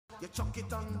You chuck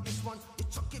it on this one, you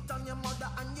chuck it on your mother,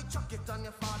 and you chuck it on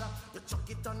your father. You chuck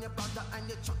it on your brother, and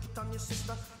you chuck it on your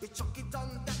sister. You chuck it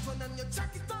on that one, and you chuck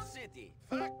it on city.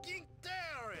 Fucking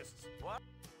terrorists! What?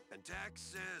 And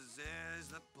Texas is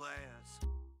the place.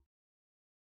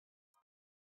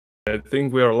 I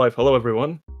think we are live. Hello,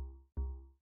 everyone.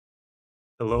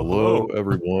 Hello,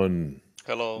 everyone.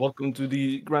 Hello. Welcome to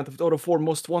the Grand Theft Auto 4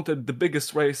 Most Wanted, the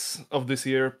biggest race of this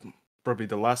year, probably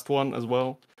the last one as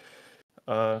well,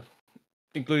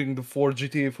 including the 4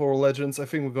 GTA 4 Legends. I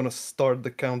think we're gonna start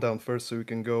the countdown first so we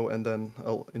can go, and then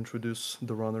I'll introduce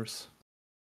the runners.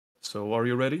 So, are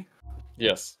you ready?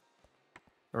 Yes.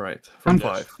 All right, from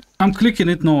 5. I'm clicking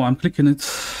it. No, I'm clicking it.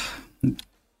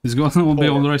 It's gonna be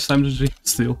all the race time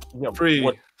still. Yeah, 3.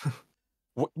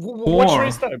 What's 4,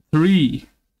 race time? 3,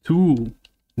 2,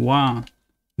 1,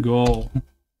 go.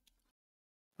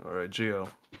 All right, Geo.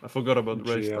 I forgot about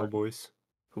the race time. boys.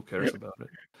 Who cares about it?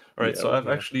 All right, Yeah, so I've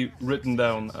okay. actually written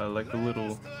down like a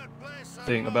little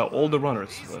thing about all the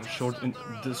runners, a short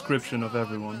description of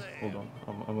everyone. Hold on,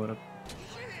 I'm gonna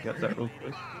get that real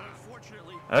quick.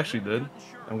 I actually did.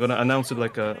 I'm gonna announce it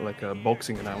like a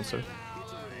boxing announcer.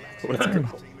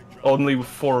 Only with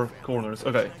 4 corners.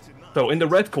 Okay. So in the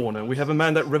red corner, we have a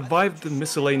man that revived the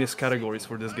miscellaneous categories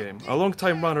for this game. A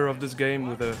long-time runner of this game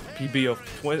with a PB of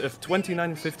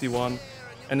 29.51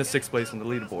 and a 6th place on the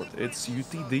leaderboard. It's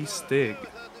UTD Stig.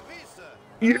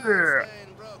 Yeah!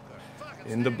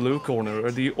 In the blue corner,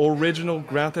 the original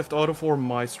Grand Theft Auto 4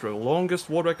 Maestro, longest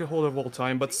world record holder of all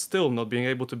time, but still not being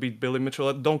able to beat Billy Mitchell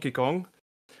at Donkey Kong,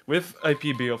 with a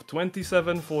PB of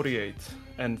 27.48.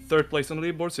 And 3rd place on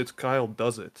the leaderboards, it's Kyle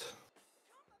Does It.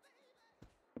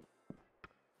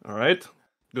 Alright,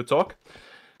 good talk.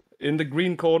 In the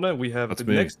green corner, we have the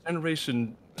next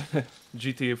generation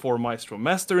GTA 4 Maestro,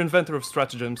 master inventor of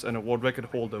stratagems and a world record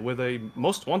holder with a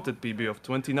most wanted PB of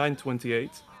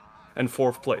 29.28 and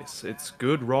 4th place. It's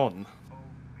Good Ron.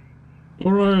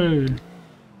 Hooray!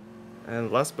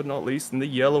 And last but not least, in the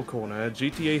yellow corner,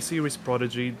 GTA series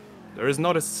prodigy. There is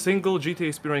not a single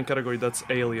GTA speedrunning category that's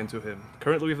alien to him.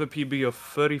 Currently with a PB of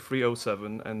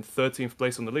 33.07 and 13th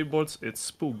place on the leaderboards,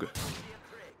 it's SpuG3.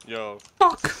 Yo.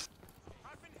 Fuck!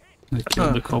 I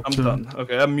killed the cop I'm too. done.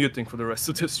 Okay, I'm muting for the rest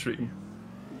of the stream.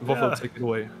 Waffle, take it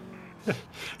away.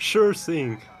 Sure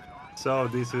thing. So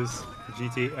this is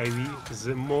GTA IV,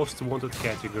 the most wanted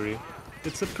category.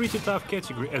 It's a pretty tough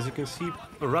category. As you can see,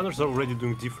 runners are already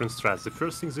doing different strats. The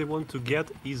first thing they want to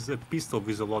get is a pistol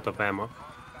with a lot of ammo.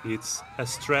 It's a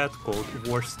strat called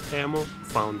Worst Ammo,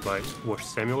 found by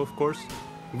Worst Samuel, of course.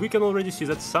 We can already see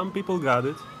that some people got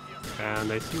it,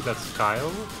 and I think that's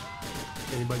Kyle.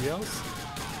 Anybody else?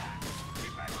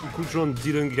 Gudron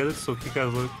didn't get it, so he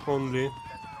has only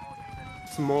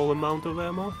small amount of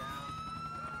ammo.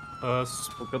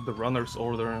 Look at the runner's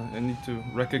order. I need to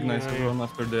recognize everyone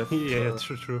after death. Yeah,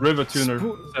 true. River Tuner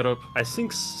setup. I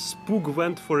think SpuG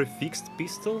went for a fixed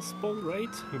pistol spawn, right?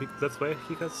 That's why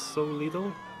he has so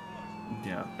little.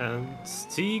 Yeah. And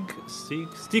Stig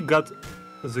got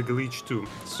the glitch too.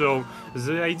 So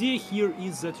the idea here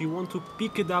is that you want to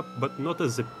pick it up, but not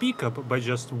as a pickup by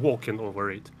just walking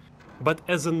over it, but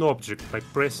as an object, like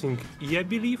pressing E, I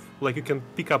believe. Like you can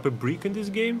pick up a brick in this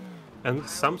game, and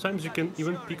sometimes you can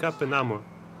even pick up an ammo.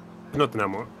 Not an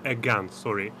ammo, a gun,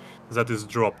 sorry, that is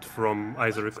dropped from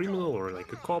either a criminal or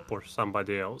like a cop or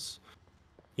somebody else.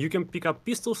 You can pick up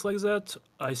pistols like that,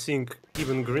 I think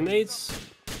even grenades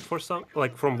for some,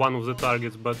 like from one of the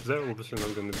targets, but they're obviously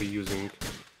not going to be using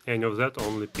any of that,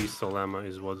 only pistol ammo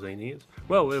is what they need.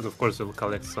 Well, and of course they'll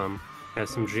collect some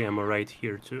SMG ammo right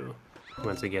here too,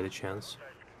 once they get a chance.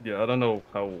 Yeah, I don't know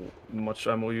how much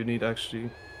ammo you need actually.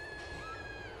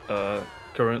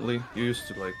 Currently, you used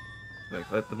to like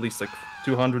at least like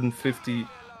 250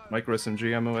 micro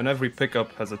SMG ammo, and every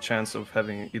pickup has a chance of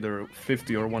having either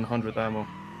 50 or 100 ammo.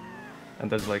 And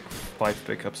there's like 5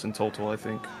 pickups in total, I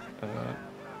think,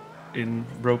 in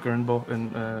Broker and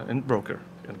in Broker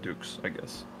and Dukes, I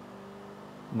guess.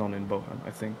 None in Bohan,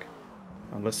 I think,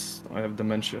 unless I have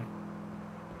dementia.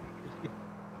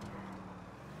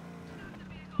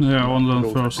 Yeah, on the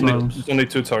first levels. There's only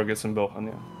 2 targets in Bohan,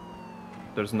 yeah.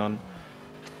 There's none.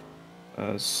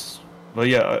 But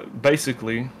yeah,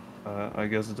 basically, I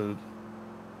guess the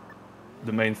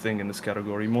main thing in this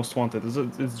category, Most Wanted,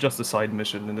 is just a side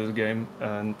mission in this game,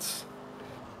 and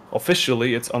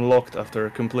officially it's unlocked after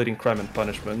completing Crime and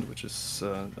Punishment, which is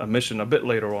a mission a bit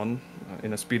later on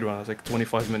in a speedrun. It's like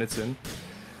 25 minutes in,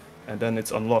 and then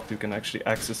it's unlocked. You can actually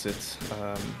access it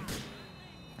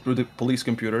through the police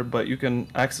computer, but you can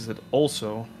access it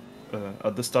also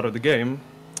at the start of the game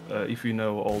if you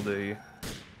know all the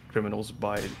criminals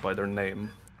by their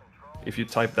name. if you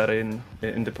type that in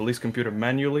the police computer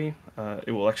manually,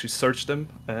 it will actually search them,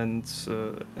 and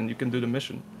you can do the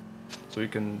mission. So you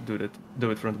can do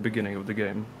it from the beginning of the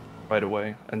game, right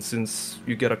away. And since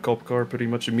you get a cop car pretty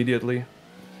much immediately,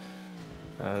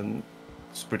 and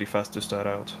it's pretty fast to start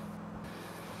out.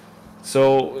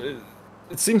 So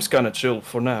it seems kind of chill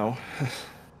for now,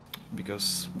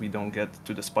 because we don't get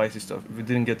to the spicy stuff. We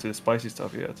didn't get to the spicy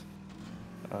stuff yet.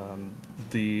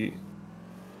 The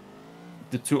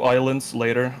 2 islands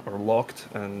later are locked,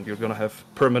 and you're gonna have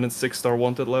permanent 6-star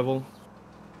wanted level.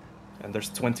 And there's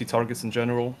 20 targets in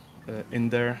general in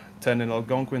there, 10 in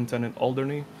Algonquin, 10 in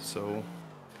Alderney. So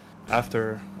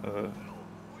after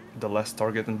the last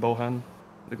target in Bohan,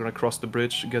 they're gonna cross the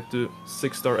bridge, get to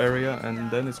 6-star area,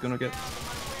 and then it's gonna get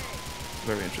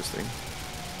very interesting.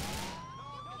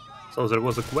 So there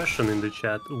was a question in the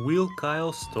chat, will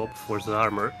Kyle stop for the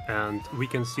armor? And we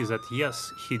can see that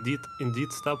yes, he did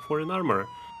indeed stop for an armor.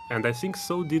 And I think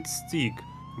so did Stig.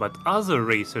 But other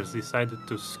racers decided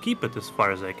to skip it as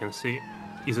far as I can see.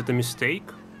 Is it a mistake?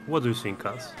 What do you think,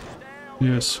 Kaz?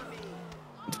 Yes.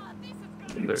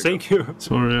 Thank you.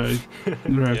 Sorry, I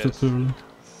grabbed it too early.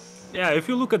 Yeah, if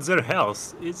you look at their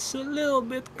health, it's a little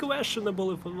bit questionable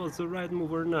if it was the right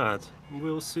move or not.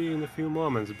 We'll see in a few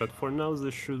moments, but for now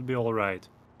this should be alright.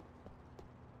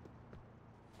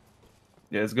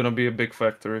 Yeah, it's gonna be a big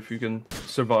factor if you can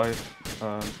survive.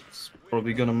 It's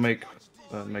probably gonna make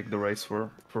the race for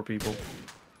people.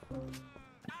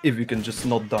 If you can just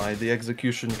not die, the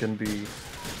execution can be,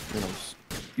 you know,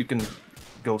 you can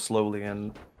go slowly,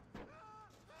 and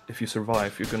if you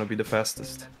survive, you're gonna be the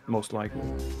fastest, most likely.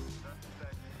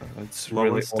 It's Slow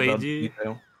really and all about steady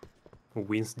detail.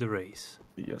 wins the race.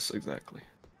 Yes, exactly.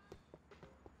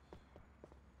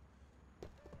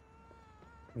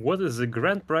 What is the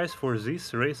grand prize for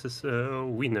this race's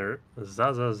winner?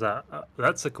 Zazaza.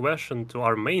 That's a question to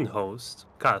our main host,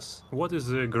 Kaz. What is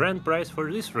the grand prize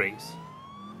for this race?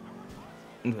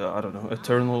 I don't know.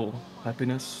 Eternal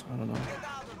happiness. I don't know.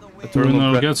 The Eternal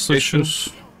winner gets to gratification?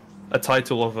 choose. A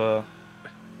title of a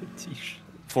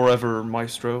forever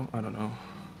maestro. I don't know.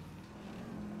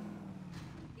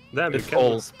 Damn, you It's can't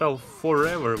all- spell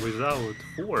forever without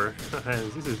 4.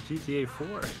 And this is GTA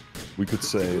 4. We could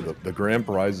say that the grand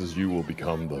prize is you will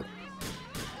become the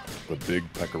big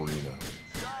pecorino.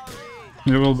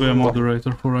 You will be a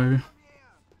moderator for Ivy.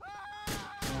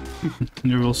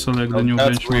 You will select the new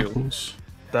That's benchmark real. rules.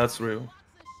 That's real.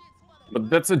 But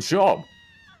that's a job.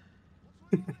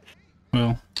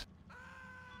 Well,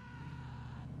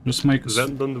 just make us.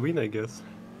 Then don't win, I guess.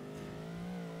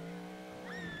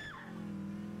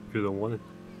 If you don't want it.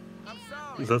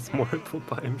 That's more for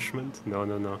punishment. No,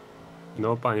 no, no.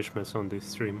 No punishments on this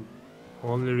stream.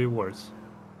 Only rewards.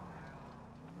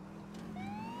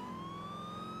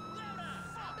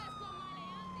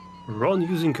 Ron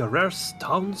using a rare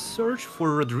stun search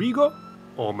for Rodrigo?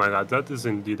 Oh my god, that is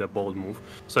indeed a bold move.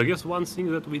 So I guess one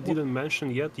thing that we didn't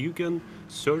mention yet, you can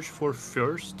search for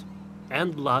first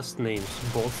and last names,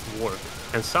 both work.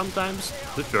 And sometimes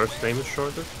the first name is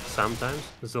shorter, sometimes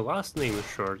the last name is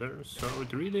shorter. So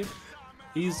it really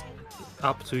is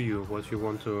up to you what you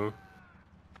want to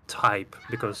type.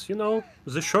 Because, you know,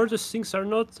 the shortest things are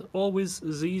not always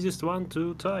the easiest one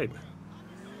to type.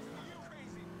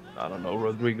 I don't know.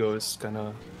 Rodrigo is kind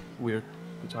of weird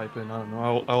to type in. I don't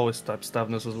know. I always type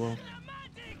Stavness as well.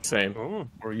 Same. Oh.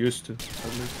 Or used to, at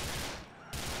least.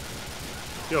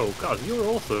 Yo, God, you're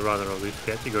also a runner of this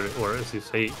category, or as you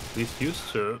say, this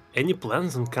used to. Any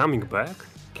plans on coming back?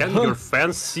 Can your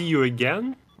fans see you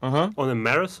again? On a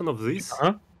marathon of this?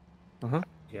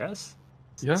 Yes?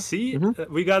 Yeah. See?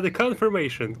 We got the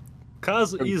confirmation.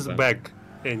 Kaz is back.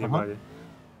 Anybody?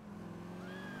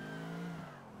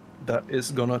 That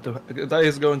is going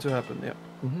to happen. Yeah.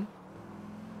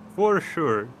 For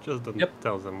sure. Just don't Yep.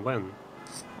 tell them when.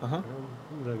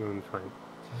 They're gonna be fine.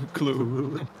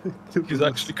 Clue. He's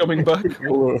actually coming back.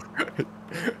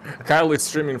 Kyle is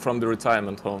streaming from the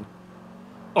retirement home.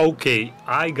 Okay,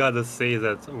 I gotta say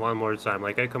that one more time.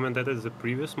 Like, I commentated the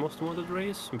previous Most Wanted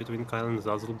race between Kyle and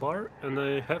Zazelbar, and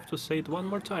I have to say it one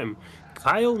more time.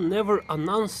 Kyle never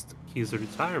announced his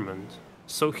retirement,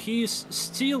 so he is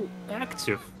still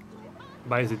active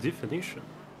by the definition.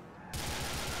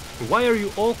 Why are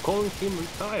you all calling him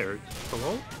retired?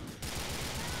 Hello?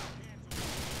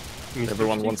 Mr.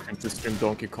 Everyone Stig? wants him to stream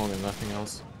Donkey Kong and nothing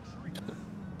else.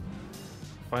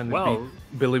 Finally Well,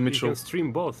 beat Billy you Mitchell. can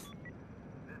stream both.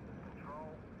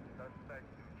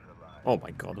 Oh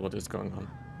my god, what is going on?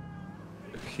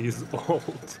 He's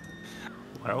old.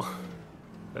 Well,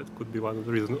 that could be one of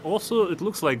the reasons. Also, it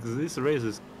looks like this race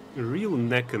is real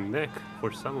neck and neck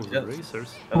for some of the Yes.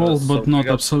 racers. Old So but we not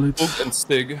got obsolete. SpuG and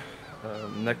Stig.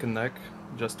 neck and neck.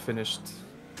 Just finished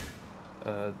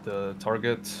the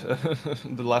target,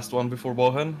 the last one before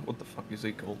Bohan. What the fuck is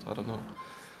he called? I don't know.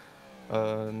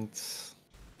 And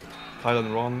Kyle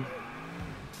and Ron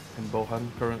in Bohan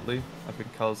currently. I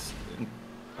think Kyle's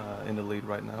in the lead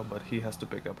right now, but he has to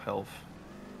pick up health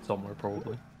somewhere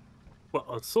probably.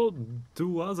 Well, so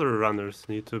do other runners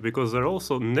need to, because they're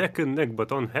also neck and neck but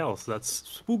on health. That's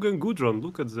SpuG and Gudrun.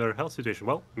 Look at their health situation.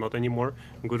 Well, not anymore.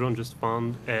 Gudrun just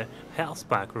found a health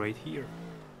pack right here.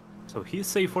 So he's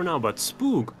safe for now, but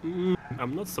SpuG,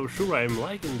 I'm not so sure I'm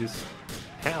liking this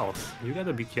health. You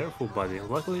gotta be careful, buddy.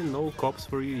 Luckily, no cops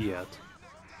for you yet.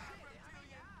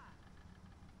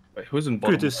 Wait, who's in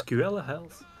bottom? SQL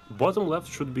health. Bottom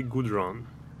left should be Gudrun.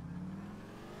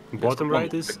 Bottom Yes,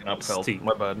 right is picking up health. Stig.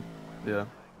 My bad. Yeah.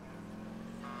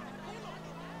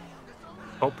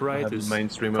 Top right have is the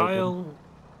mainstream Kyle,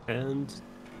 open. and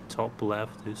top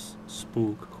left is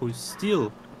SpuG, who is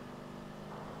still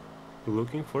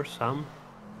looking for some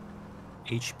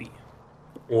HP.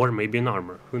 Or maybe an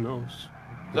armor, who knows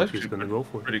what he's gonna go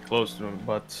for. Pretty close to him,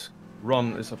 but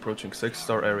Ron is approaching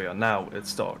 6-star area. Now it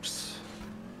starts.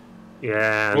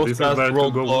 Yeah, Both this is fast where to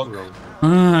go roadblock. wrong.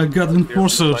 Ah, God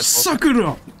enforcer, suck it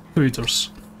up,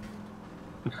 haters.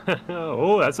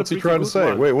 Oh, that's What's a he pretty trying to good say?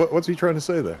 one. Wait, what's he trying to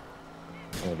say there?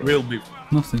 Real beef.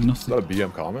 Nothing, Is that nothing. a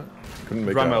BM comment? Couldn't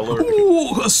make Drama out. alert.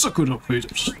 Ooh, suck it up,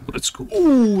 haters. Let's go.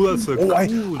 Ooh, that's a Oh, cool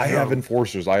I have jump.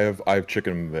 enforcers. I have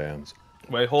chicken vans.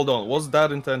 Wait, hold on. Was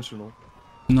that intentional?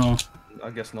 No. I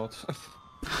guess not.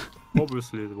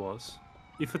 Obviously it was.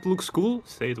 If it looks cool,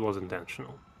 say it was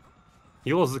intentional.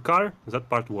 You lost the car, that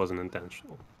part wasn't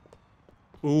intentional.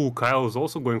 Ooh, Kyle is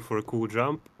also going for a cool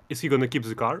jump. Is he gonna keep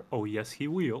the car? Oh yes, he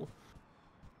will.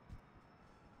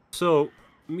 So,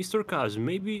 Mr. Kaz,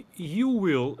 maybe you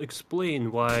will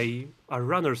explain why our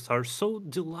runners are so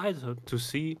delighted to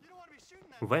see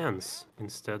vans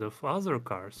instead of other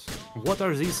cars. What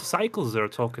are these cycles they're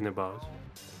talking about?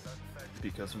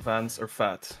 Because vans are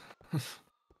fat.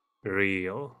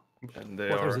 Real. And they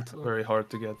What are is it? very hard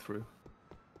to get through.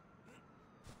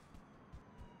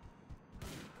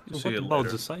 You see What it about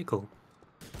later. the cycle?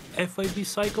 FIB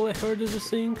cycle I heard is a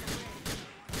thing?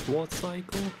 What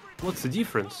cycle? What's the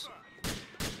difference?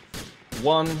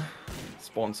 One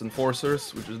spawns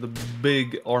enforcers, which is the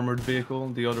big armored vehicle.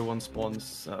 The other one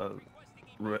spawns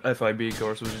FIB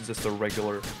cars, which is just a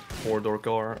regular four-door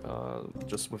car,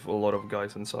 just with a lot of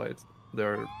guys inside.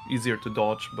 They're easier to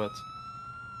dodge, but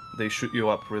they shoot you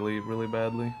up really, really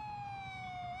badly.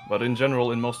 But in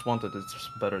general, in most wanted, it's just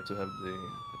better to have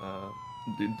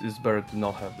it's better to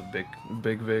not have the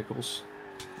big vehicles,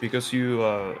 because you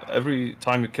every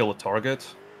time you kill a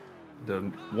target,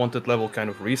 the wanted level kind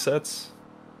of resets.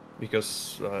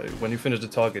 Because when you finish the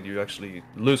target, you actually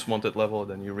lose wanted level,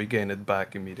 then you regain it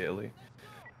back immediately.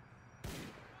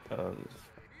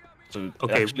 So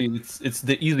Okay. actually, it's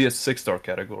the easiest 6-star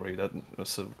category.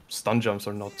 So stun jumps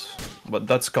are not, but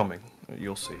that's coming.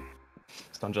 You'll see.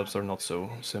 Stun jumps are not so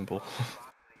simple.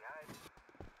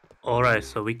 Alright,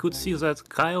 so we could see that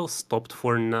Kyle stopped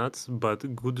for nuts, but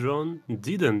Gudrun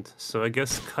didn't. So I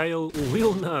guess Kyle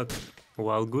will not,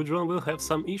 while Gudrun will have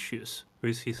some issues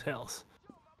with his health.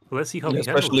 Let's see how he handles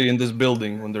Especially it. in this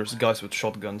building, when there's guys with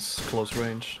shotguns close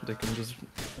range, they can just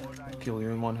kill you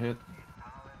in one hit.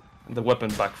 And the weapon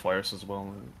backfires as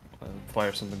well,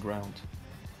 fires on the ground.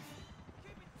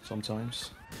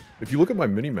 Sometimes. If you look at my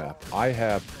minimap, I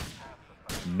have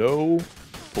no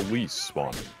police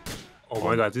spawning. Oh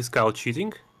my god, is Kyle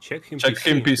cheating? Check him Check PC.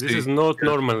 him PC. This is not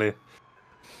normally.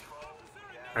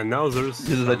 And now there's...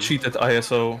 This is a cheated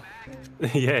ISO.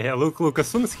 yeah, look, as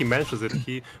soon as he mentions it,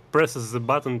 he presses the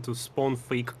button to spawn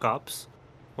fake cops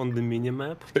on the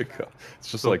minimap.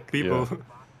 It's just So like people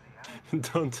yeah.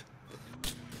 don't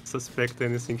suspect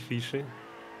anything fishy.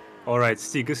 Alright,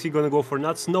 Stig, is he gonna go for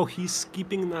nuts? No, he's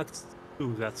skipping nuts.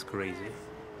 Ooh, that's crazy.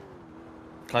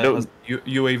 Kyle has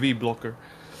UAV blocker.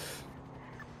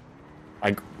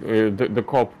 The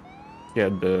cop, yeah,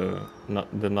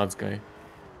 the nuts guy.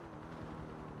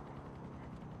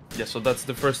 Yeah, so that's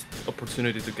the first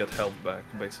opportunity to get health back,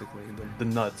 basically. The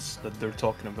nuts that they're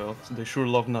talking about. They sure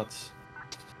love nuts.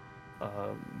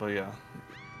 But yeah,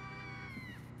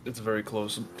 it's very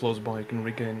close by. You can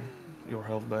regain your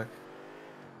health back.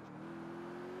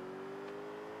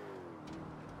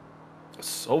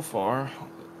 So far,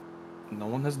 no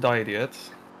one has died yet.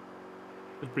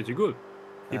 That's pretty good.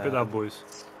 Keep it up, boys.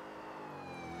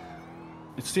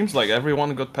 It seems like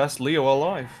everyone got past Leo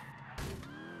alive.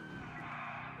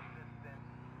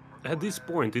 At this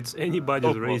point, it's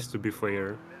anybody's Oh, race, to be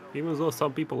fair. Even though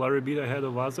some people are a bit ahead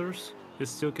of others, it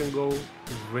still can go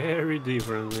very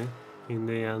differently in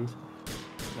the end.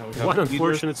 Now we have What leaders.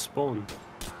 unfortunate spawn.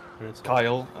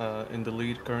 Kyle in the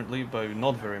lead currently, but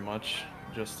not very much.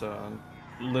 Just a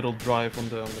little drive on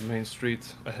the main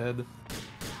street ahead.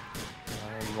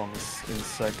 Ron is in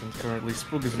second currently.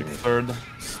 SpuG is in third.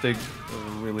 Stig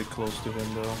really close to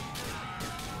him though,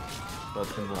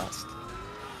 but in last.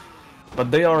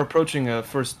 But they are approaching a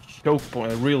first choke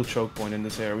point, a real choke point in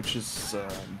this area, which is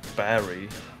Barry.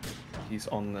 He's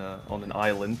on an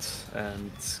island,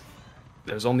 and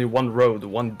there's only one road,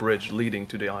 one bridge leading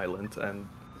to the island. And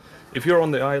if you're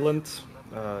on the island,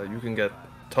 you can get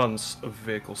tons of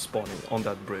vehicles spawning on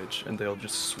that bridge, and they'll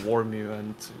just swarm you,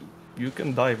 and you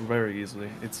can die very easily.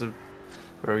 It's a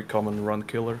very common run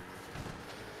killer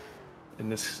in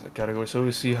this category. So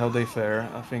we see how they fare.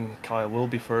 I think Kyle will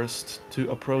be first to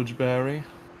approach Barry.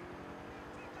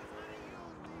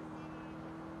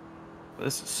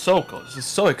 This is so close. This is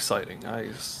so exciting.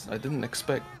 I didn't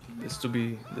expect this to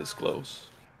be this close.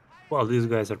 Well, these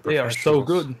guys are They professionals. are so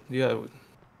good. Yeah,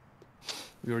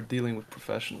 we are dealing with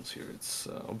professionals here. It's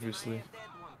obviously.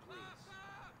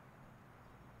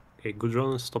 Okay, good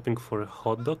run stopping for a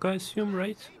hot dog, I assume,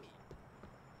 right?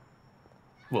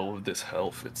 Well, with this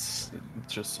health, it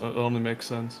just only makes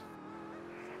sense.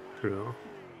 True.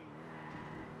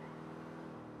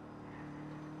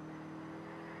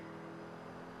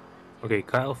 Okay,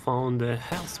 Kyle found a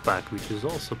health pack, which is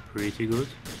also pretty good.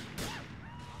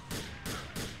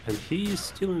 And he is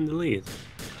still in the lead,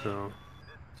 so...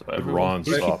 And Ron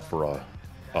stopped for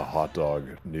a hot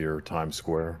dog near Times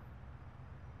Square.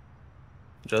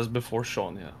 Just before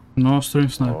Sean, yeah. No stream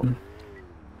sniper.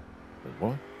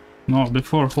 What? No,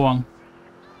 before Juan.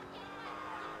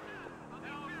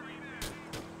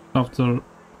 After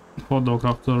hot dog,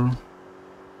 after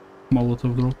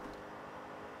Molotov drop.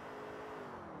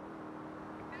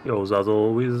 Yo, as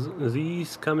always,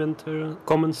 these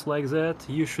comments like that,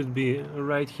 you should be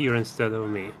right here instead of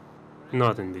me,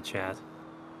 not in the chat.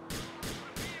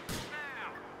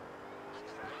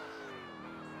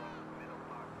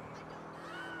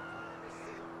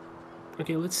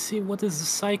 Okay, let's see what is the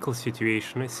cycle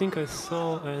situation. I think I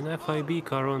saw an FIB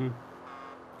car on...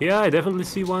 Yeah, I definitely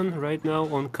see one right now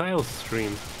on Kyle's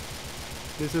stream.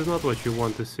 This is not what you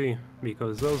want to see,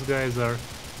 because those guys are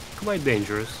quite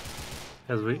dangerous,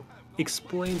 as we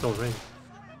explained already.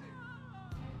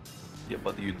 Yeah,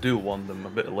 but you do want them a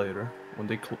bit later, when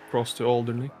they cross to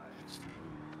Alderney.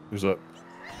 There's a...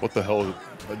 What the hell?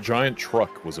 A giant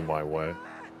truck was in my way.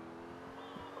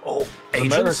 Oh,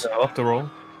 America, after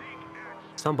all.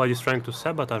 Somebody's trying to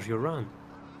sabotage your run.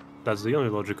 That's the only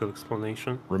logical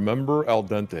explanation. Remember al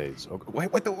dentes. Okay.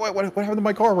 Wait, what happened to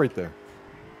my car right there?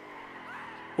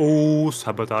 Oh,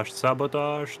 sabotaged,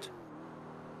 sabotaged.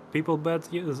 People bet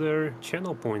their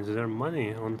channel points, their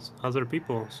money on other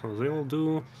people, so they will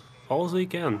do all they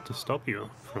can to stop you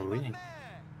from winning.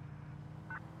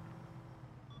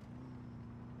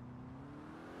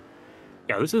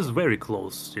 Yeah, this is very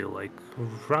close still, like,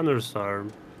 runners are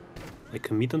like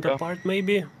a minute apart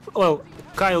maybe? Well,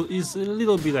 Kyle is a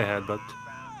little bit ahead, but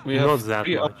We not have that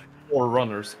much. 4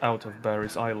 runners out of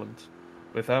Barry's Island,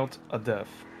 without a death.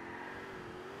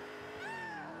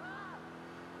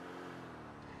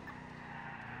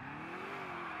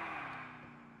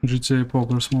 GTA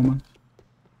Poker's moment.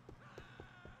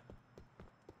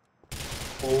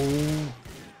 Oh,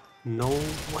 no,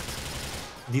 what?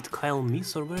 Did Kyle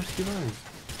miss or where's he running?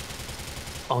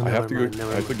 Oh, I have to mind, go.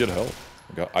 I have to get help.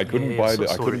 I couldn't buy the.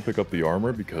 I couldn't pick up the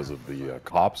armor because of the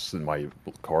cops, and my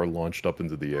car launched up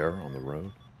into the air on the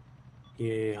road.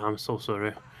 Yeah, I'm so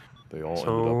sorry. They all ended up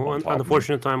So, on top of me.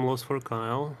 unfortunate time loss for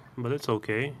Kyle, but it's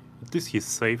okay. At least he's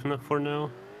safe enough for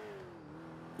now.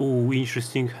 Oh,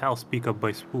 interesting health pickup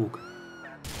by SpuG.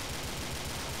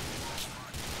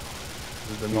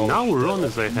 Now Ron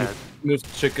is ahead. Most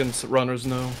chickens runners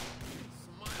know.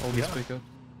 All these Yeah. pickup.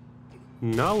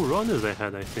 Now Ron is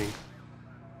ahead, I think.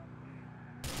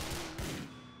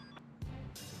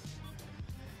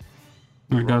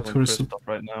 I got Ron Crystal. Christoph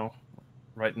right now,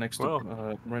 right next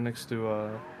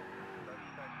to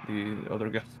the other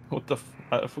guy. What the?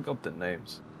 I forgot the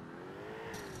names.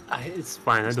 It's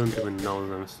fine, I don't even know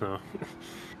them, so...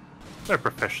 They're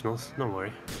professionals, don't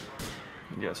worry.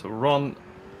 Yeah, so Ron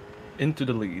into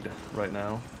the lead right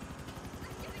now.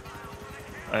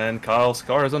 And Kyle's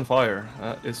car is on fire.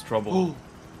 That is trouble.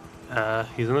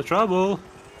 He's in trouble.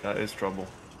 That is trouble.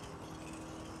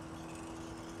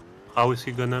 How is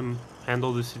he gonna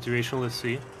handle the situation? Let's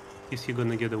see. Is he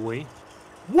gonna get away?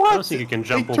 What? I don't think he can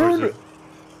jump They over turned the... it.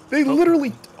 They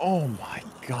literally. Oh my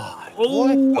god. Oh,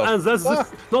 and that's fuck?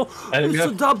 the... No, And we it's a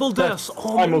have double death!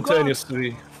 Oh my god!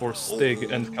 Simultaneously for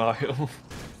Stig and Kyle.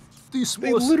 This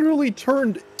They was... literally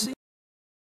turned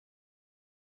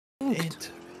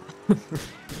tanked.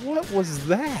 What was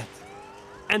that?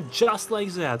 And just like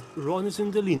that, Ron is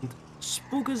in the lead.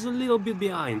 SpuG is a little bit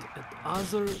behind, and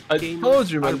other I gamers told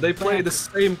you, man, are they play back. the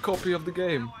same copy of the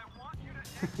game.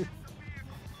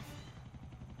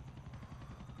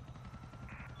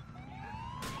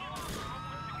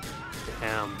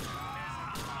 Damn.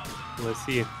 Let's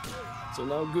see. So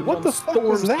now good What one the fuck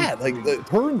was storms that? the- Like, it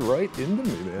turned right into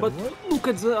me, man. But What? look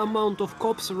at the amount of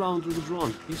cops around with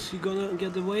Ron. Is he gonna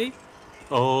get away?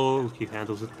 Oh, he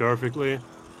handles it perfectly.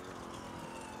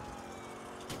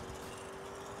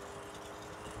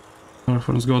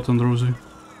 Reference got on Rosie.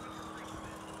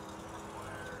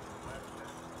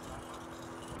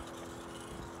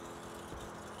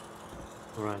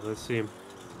 Alright, let's see.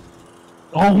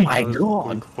 Oh my Let's god!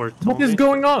 look for What is Tommy.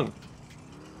 going on?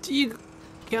 Stig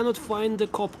cannot find the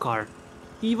cop car.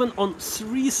 Even on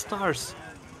 3 stars.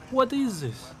 What is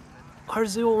this? Are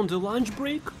they on the lunch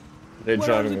break? They're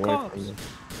Where are driving the away cops? from them.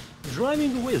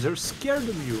 Driving away, they're scared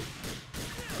of you.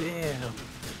 Damn.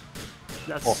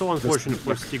 That's Oh, so unfortunate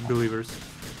for Stig believers.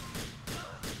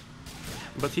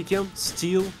 But he can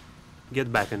still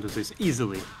get back into this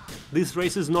easily. This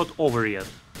race is not over yet.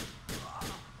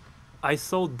 I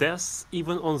saw deaths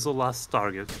even on the last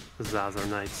target the other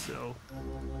night, so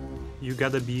you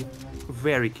gotta be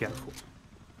very careful.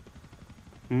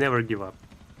 Never give up.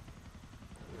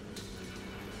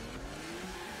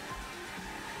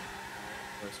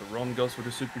 Okay, so Ron goes for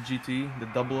the Super GT, the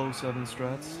 007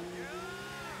 strats.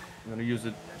 I'm gonna use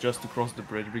it just to cross the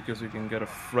bridge because you can get a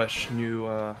fresh new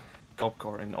cop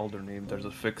car in Alderney. There's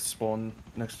a fixed spawn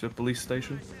next to a police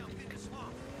station.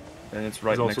 And it's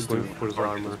right He's also next to going for his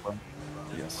target armor. as well.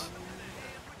 Yes.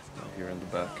 Here in the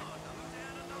back.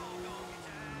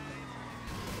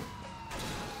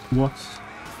 What?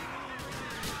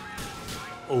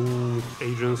 Oh,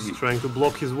 Adrian's trying to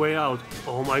block his way out.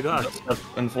 Oh my god.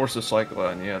 Enforcer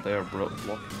cycline, yeah, they are blocking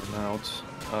him out.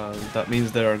 That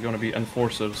means there are going to be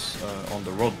enforcers on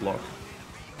the roadblock.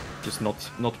 Just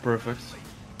not perfect.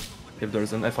 If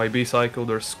there's an FIB cycle,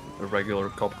 there's regular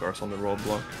cop cars on the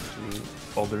roadblock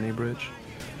to Alderney Bridge.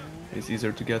 It's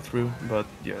easier to get through, but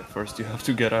yeah, first you have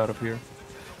to get out of here.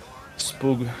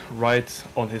 SpuG right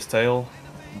on his tail,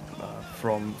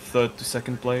 from 3rd to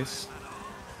 2nd place.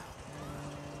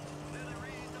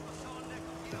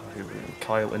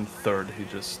 Kyle in 3rd,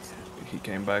 he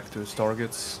came back to his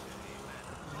targets.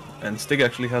 And Stig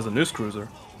actually has a news cruiser,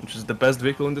 which is the best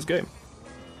vehicle in this game.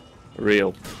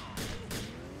 Real.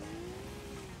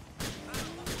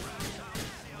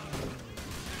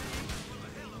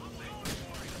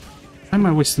 Why am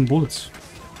I wasting bullets?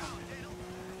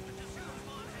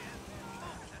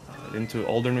 Into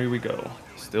Alderney we go.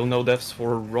 Still no deaths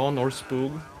for Ron or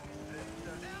SpuG.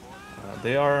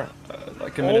 They are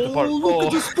like a minute apart. Look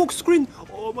at the SpuG screen!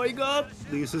 Oh my god!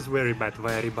 This is very bad,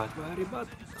 very bad, very bad.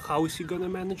 How is he gonna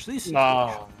manage this?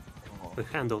 No. The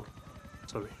handle.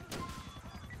 Sorry.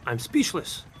 I'm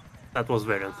speechless. That was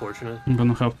very unfortunate. I'm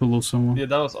gonna have to lose someone. Yeah,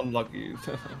 that was unlucky.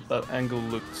 That angle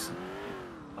looked,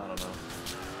 I don't know.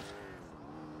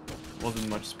 Wasn't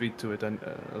much speed to it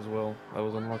as well. I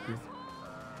was unlucky.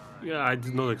 Yeah, I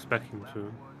did not expect him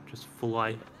to just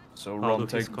fly. So Out Ron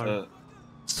of his take car.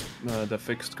 the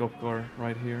fixed cop car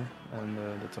right here, and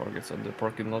the targets at the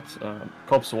parking lot.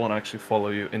 Cops won't actually follow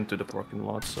you into the parking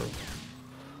lot, so.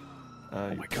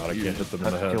 Oh my god, I you can't hit them in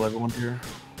have the to head. kill everyone here.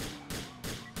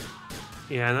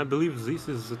 Yeah, and I believe this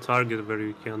is the target where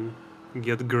you can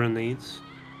get grenades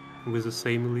with the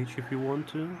same leech if you want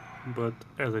to. But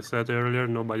as I said earlier,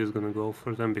 nobody's gonna go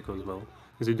for them because, well,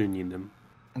 they don't need them.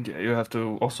 Yeah, you have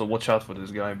to also watch out for this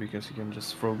guy because he can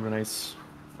just throw grenades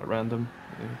at random.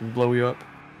 He can blow you up.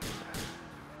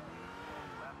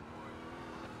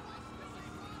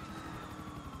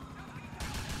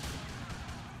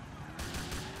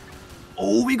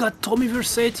 Oh, we got Tommy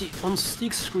Versetti on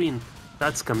Stig screen.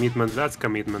 That's commitment, that's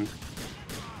commitment.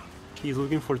 He's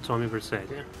looking for Tommy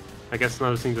Versetti. I guess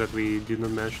another thing that we did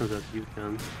not mention that you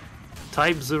can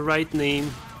type the right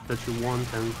name that you want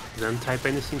and then type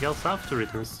anything else after it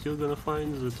and it's still gonna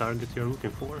find the target you're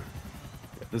looking for.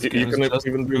 This You game is can just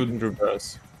even do it good. in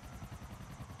reverse.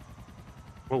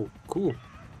 Oh, cool.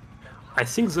 I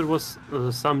think there was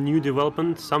some new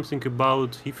development, something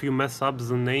about if you mess up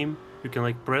the name, you can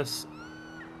like press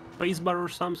spacebar or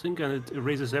something and it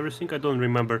erases everything. I don't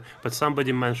remember, but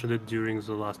somebody mentioned it during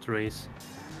the last race.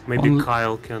 Maybe Only-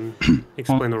 Kyle can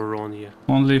explain or Ron, yeah.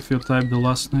 Only if you type the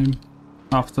last name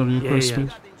after you Yeah, press yeah.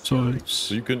 it. So it's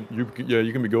So you can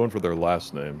be going for their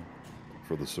last name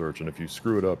for the search, and if you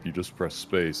screw it up, you just press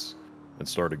space and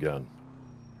start again.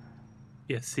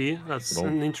 Yeah, see, that's No.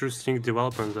 an interesting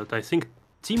development that I think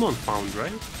Timon found,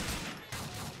 right?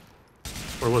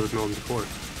 Or was it known before?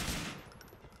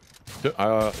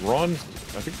 Ron,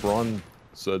 I think Ron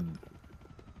said...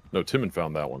 No, Timon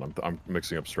found that one. I'm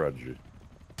mixing up strategy.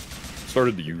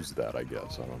 Started to use that, I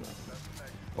guess. I don't know.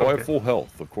 Oh, I have full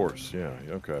health, of course. Yeah,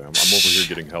 okay. I'm over here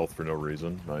getting health for no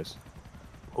reason. Nice.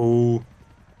 Oh,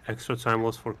 extra time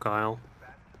loss for Kyle.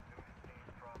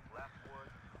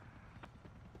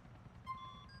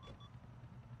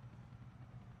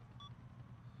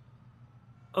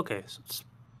 Okay, so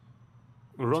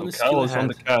Ron is Kyle still is on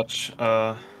the ahead. catch.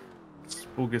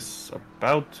 SpuG is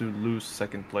about to lose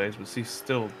second place, but he's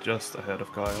still just ahead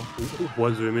of Kyle.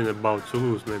 What do you mean about to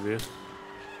lose, maybe?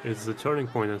 It's the turning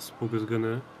point and SpuG is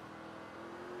gonna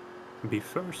be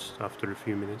first after a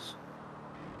few minutes.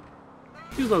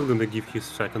 He's not gonna give his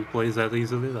second place that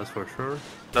easily, that's for sure.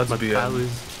 That's but BM. Kyle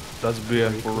is... That's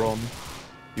BM for Ron.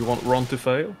 You want Ron to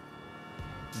fail?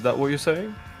 Is that what you're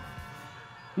saying?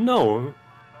 No,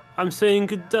 I'm saying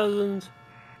it doesn't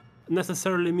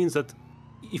necessarily mean that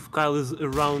if Kyle is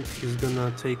around, he's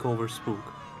gonna take over SpuG.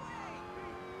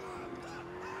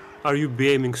 Are you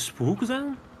BMing SpuG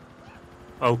then?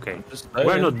 Okay,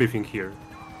 we're not beefing here.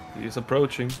 He's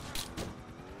approaching.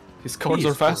 His cars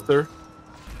are faster.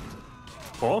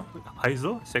 Oh,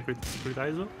 ISO? Secret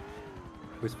ISO?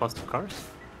 With faster cars?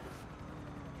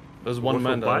 There's one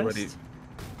man that already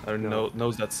No.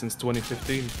 knows that since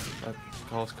 2015 that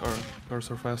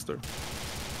cars are faster.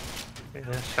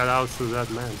 Yeah, shout out to that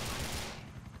man.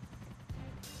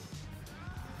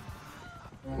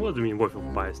 What do you mean Wolf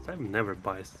biased? I'm never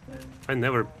biased. I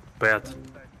never bet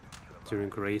during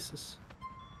races.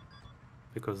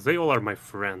 Because they all are my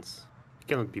friends. I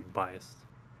cannot be biased.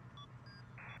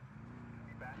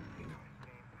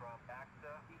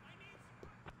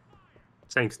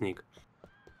 Thanks, Nick.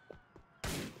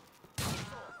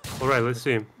 Alright, let's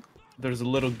see. There's a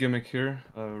little gimmick here.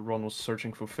 Ron was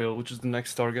searching for Phil, which is the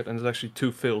next target, and there's actually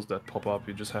two Phils that pop up.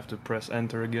 You just have to press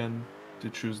enter again to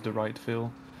choose the right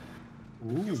Phil.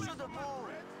 Ooh.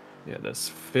 Yeah, there's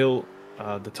Phil,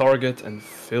 the target, and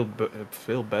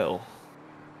Phil Bell.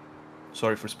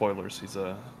 Sorry for spoilers, he's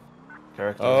a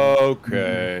character.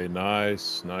 Okay,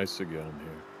 nice again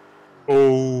here.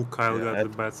 Oh, Kyle got the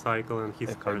bad cycle and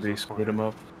his cars They split him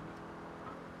up.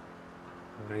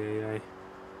 Aye.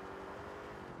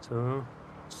 So,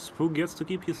 SpuG gets to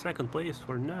keep his second place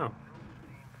for now.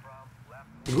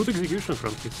 Good execution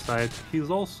from his side.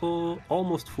 He's also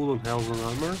almost full on health and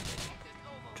armor.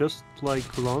 Just like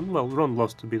Ron. Well, Ron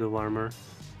lost a bit of armor.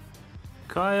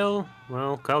 Kyle,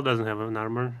 well, Kyle doesn't have an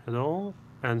armor at all.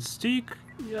 And Stig,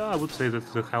 yeah, I would say that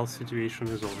the health situation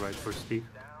is alright for Stig.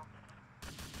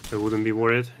 I wouldn't be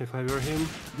worried if I were him.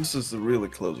 This is a really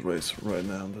close race right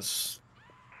now. There's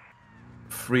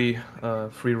three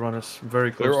runners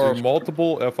very close. There are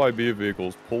multiple FIB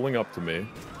vehicles pulling up to me.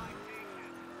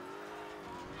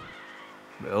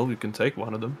 Well, you can take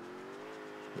one of them.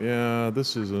 Yeah,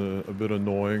 this is a bit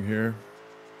annoying here.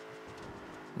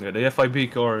 Yeah, the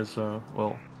FIB car is,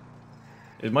 well,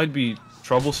 it might be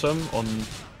troublesome on,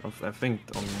 I think,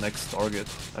 on next target,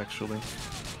 actually.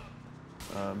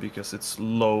 Because it's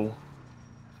low,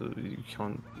 so you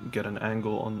can't get an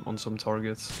angle on some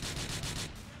targets.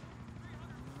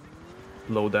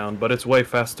 Low down, but it's way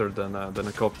faster than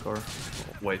a cop car.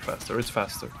 Well, way faster, it's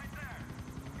faster.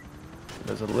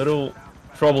 There's a little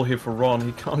trouble here for Ron,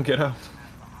 he can't get out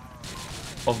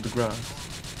of the ground.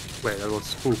 Wait, that was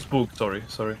SpuG. SpuG,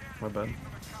 sorry, my bad.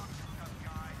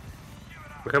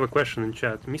 We have a question in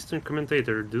chat. Mr.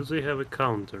 Commentator, do they have a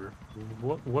counter?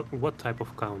 What type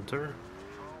of counter?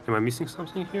 Am I missing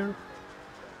something here?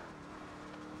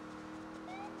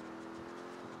 I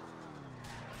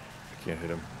can't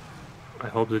hit him. I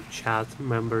hope the chat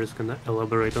member is gonna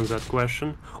elaborate on that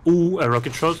question. Ooh, a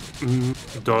rocket shot.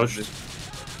 Dodged.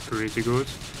 Pretty good.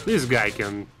 This guy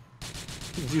can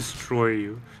destroy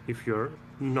you if you're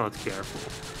not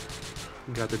careful.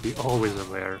 Gotta be always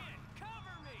aware.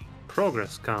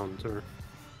 Progress counter.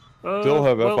 Still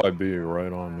have FIB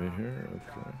right on me here.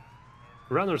 Okay.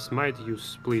 Runners might use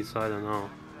splits, I don't know.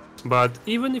 But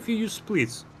even if you use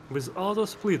splits, with auto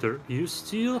splitter, you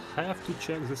still have to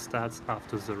check the stats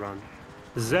after the run.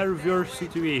 There were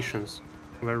situations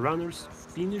where runners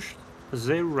finished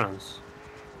their runs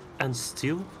and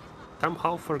still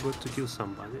somehow forgot to kill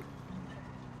somebody.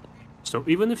 So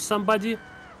even if somebody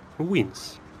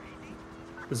wins,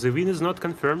 the win is not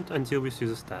confirmed until we see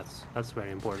the stats. That's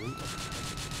very important.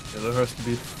 Yeah, there has to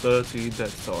be 30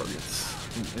 dead targets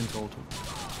in total.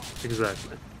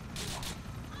 Exactly.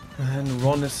 And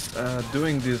Ron is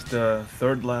doing this the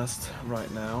third last right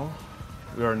now.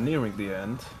 We are nearing the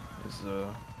end. It's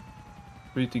a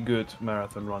pretty good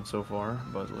marathon run so far,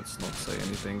 but let's not say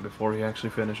anything before he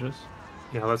actually finishes.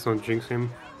 Yeah, let's not jinx him.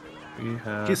 We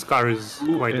have His car is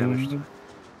quite damaged.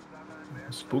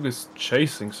 SpuG is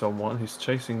chasing someone. He's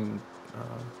chasing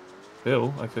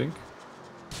Bill, I think.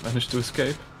 Managed to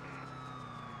escape.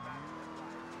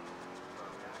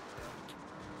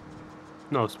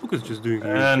 No, SpuG is just doing.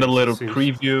 And a little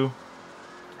preview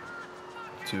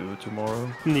to tomorrow.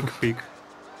 Sneak peek.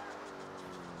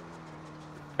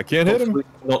 I can't hit him.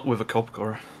 Not with a cop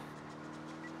car.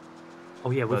 Oh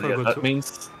yeah, we But forgot yeah, that to.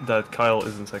 means that Kyle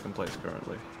is in second place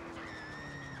currently.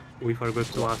 We forgot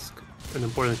to ask an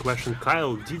important question.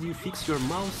 Kyle, did you fix your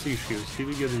mouse issues? Did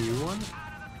you get a new one?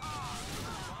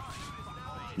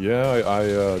 Yeah,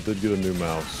 I did get a new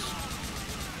mouse.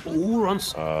 Oh, Ron's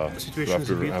situation is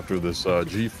a bit... After this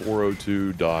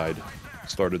G402 died,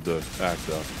 started to act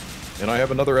up. And I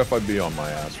have another FIB on my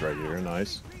ass right here,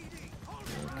 nice.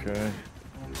 Okay.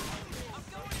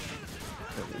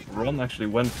 Ron actually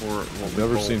went for I've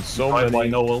never seen so many.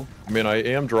 Noel. I mean, I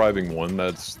am driving one,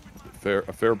 that's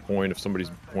a fair point if somebody's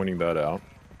pointing that out.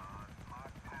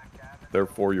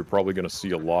 Therefore, you're probably going to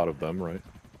see a lot of them, right?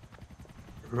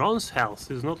 Ron's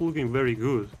health is not looking very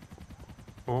good.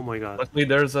 Oh my god. Luckily,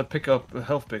 there's a pickup, a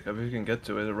health pickup. If you can get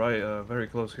to it, right, very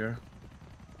close here.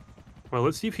 Well,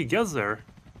 let's see if he gets there.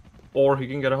 Or he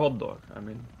can get a hot dog. I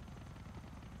mean,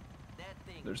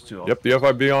 there's two. Yep, the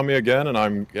FIB on me again, and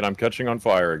I'm catching on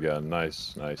fire again.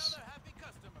 Nice, nice.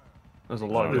 There's a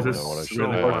lot I of don't know what I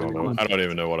should. I don't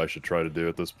even know what I should try to do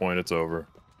at this point. It's over.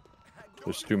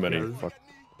 There's too many. Fuck.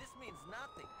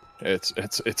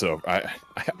 It's over.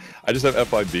 I just have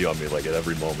FIB on me like at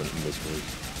every moment in this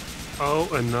race. Oh,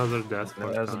 another death.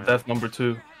 And there's a death number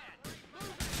 2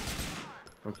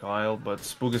 for Kyle, but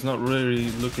SpuG is not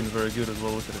really looking very good as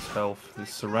well. Look at his health.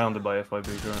 He's surrounded by FIB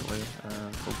currently.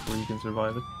 Hopefully he can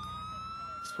survive it.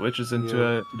 Switches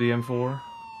into the M4.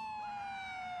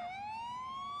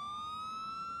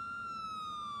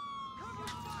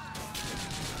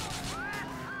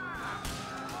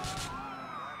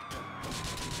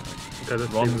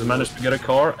 Ron managed to get a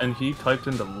car, and he typed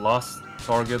in the last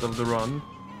target of the run.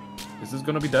 Is this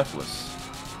gonna be deathless?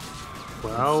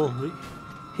 Well,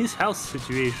 his health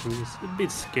situation is a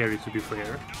bit scary, to be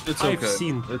fair. It's I've okay.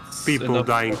 seen It's people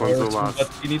dying on the last.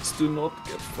 But he needs to not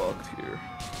get fucked here.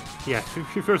 Yeah,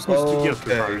 he first needs to get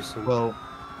to Harrison. Well,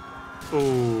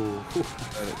 oh,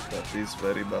 that is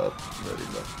very bad. Very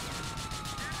bad.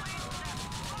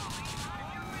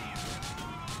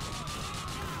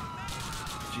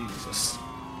 Jesus.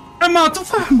 I'm out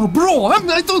of ammo, bro!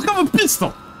 I don't have a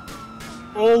pistol!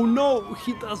 oh no,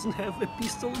 he doesn't have a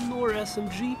pistol nor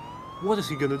SMG. What is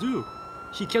he gonna do?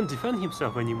 He can't defend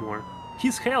himself anymore.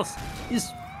 His health is,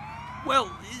 well,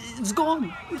 it's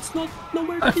gone. It's not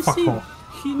nowhere to be fuck seen.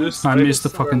 off. He needs I missed the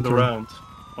fucking the turn. round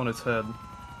on its head.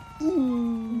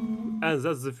 And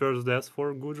that's the first death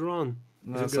for good run.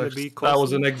 Is it gonna be That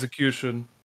was an costly? execution.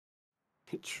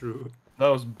 True. That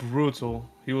was brutal.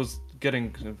 He was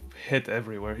getting hit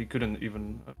everywhere. He couldn't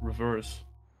even reverse.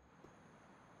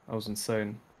 That was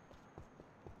insane.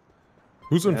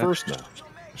 Who's in first now?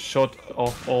 Shot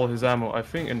off all his ammo. I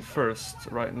think in first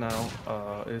right now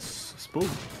is SpuG.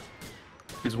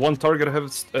 He's one target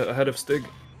ahead of Stig.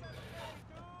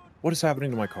 What is happening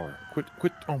to my car? Quit!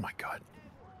 Oh my god!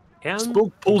 And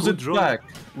SpuG pulls good it draw. back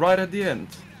right at the end.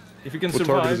 If he can What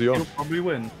target survive, is he on? he'll probably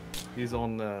win. He's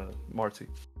on Marty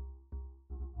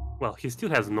Well, he still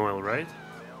has Noel, right?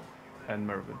 and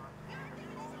Mervin.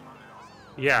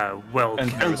 Yeah, well, And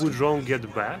can Harrison. Goudron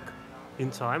get back in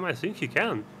time? I think he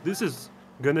can. This is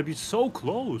gonna be so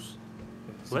close.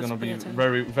 It's Let's gonna pay be attention.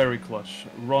 very, very clutch.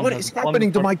 Ron What has is one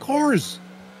happening to tar- my cars?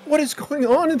 What is going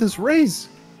on in this race?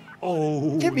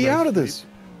 Oh, Get me nice out of lead. this!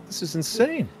 This is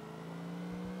insane.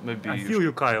 I Maybe you feel should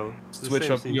you, Kyle. It's the switch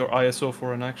same up thing. your ISO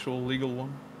for an actual legal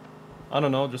one. I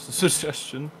don't know, just a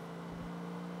suggestion.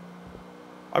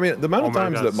 I mean, the amount of Oh my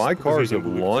times God, that my SpuG cars is have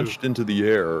in blue too. launched into the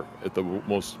air at the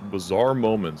most bizarre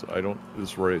moments.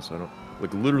 This race, I don't,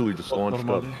 like literally just launched up.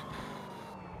 Normally.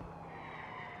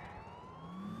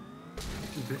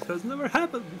 This has never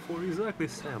happened before, exactly,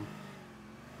 Sam.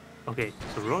 Okay,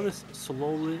 so Ron is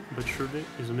slowly but surely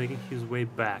is making his way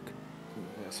back.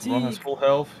 Yes, Ron has full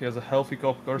health, he has a healthy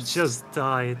cop car. Just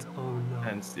died. Oh no.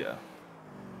 And yeah.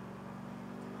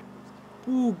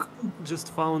 SpuG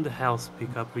just found a health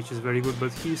pickup, which is very good,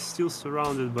 but he's still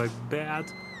surrounded by bad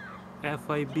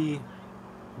FIB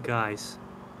guys.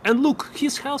 And look,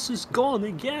 his health is gone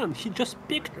again. He just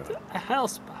picked a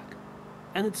health pack,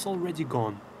 and it's already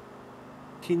gone.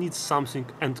 He needs something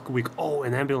and quick. Oh,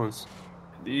 an ambulance.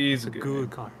 He's It's a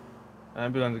good car.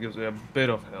 Ambulance gives you a bit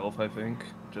of health, I think.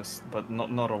 But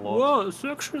not a lot. Well, it's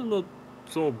actually not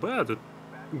so bad. It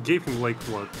gave him like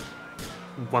what,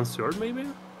 1/3 maybe?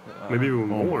 Maybe even Oh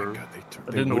more. my god,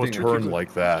 they didn't know wouldn't what to turn do.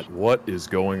 like that. What is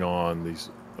going on? This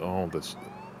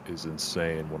is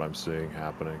insane what I'm seeing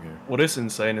happening here. What is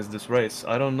insane is this race.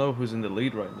 I don't know who's in the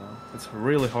lead right now. It's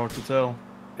really hard to tell.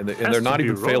 And Has they're to not be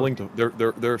even wrong. failing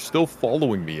to. They're still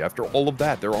following me after all of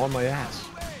that. They're on my ass.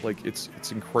 Like it's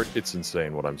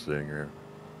insane what I'm seeing here.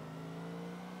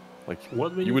 Like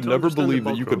What we you need would to never understand believe that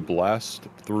about you could road- blast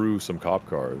through some cop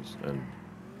cars and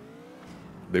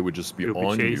they would just be You'll be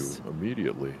on you chased.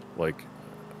 immediately. Like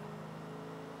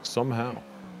somehow.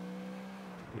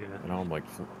 Yeah. And I'm like,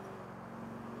 So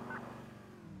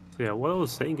yeah, what I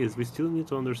was saying is we still need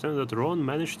to understand that Ron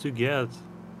managed to get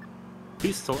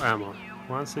pistol ammo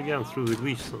once again through the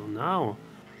glitch, so now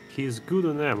he's good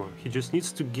on ammo. He just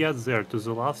needs to get there to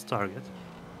the last target.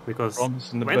 Because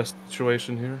Ron's in the when- best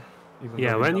situation here. even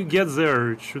yeah, though he when you doesn't. get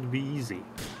there it should be easy.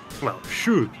 Well,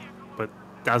 should, but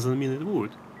doesn't mean it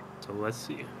would. So let's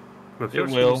see. But It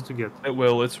first he will. needs to get It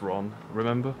will. It's Ron.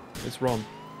 Remember, it's Ron.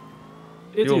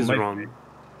 it You'll is make Ron. it.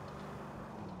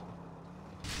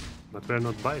 But we're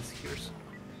not biased here.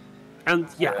 And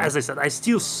yeah, as I said, I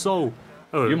still saw.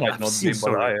 Oh, You might I've not seen, be, but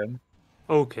I sorry. am.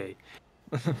 Okay.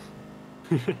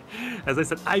 As I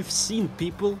said, I've seen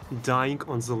people dying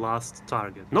on the last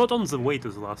target. Not on the way to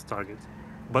the last target,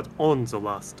 but on the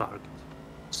last target.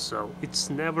 So it's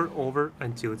never over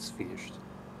until it's finished.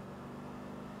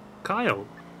 Kyle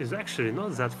is actually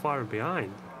not that far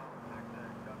behind.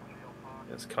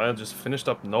 Yes, Kyle just finished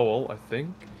up Noel, I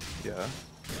think. Yeah.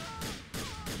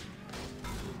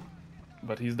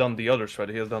 But he's done the other strat.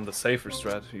 He has done the safer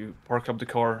strat. You park up the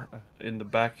car in the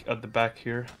back, at the back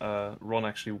here. Ron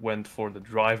actually went for the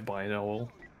drive-by Noel,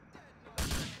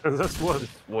 And that's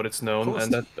what it's known, Cost-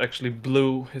 and that actually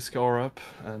blew his car up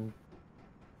and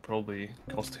probably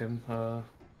cost him a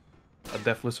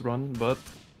deathless run. But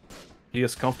he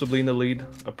is comfortably in the lead,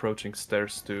 approaching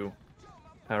stairs to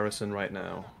Harrison right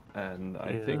now, and I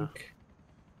Yeah. think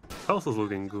health is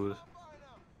looking good.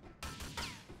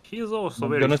 He is also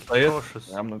I'm very gonna say cautious.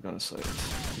 it. I'm not gonna say it,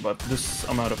 but this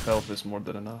amount of health is more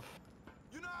than enough.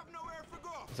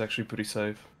 It's actually pretty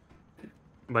safe.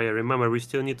 But yeah, remember, we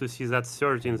still need to see that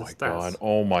 30 in the stats.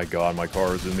 oh my god, my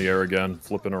car is in the air again,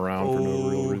 flipping around for no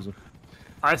real Oh. reason.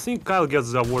 I think Kyle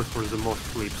gets the award for the most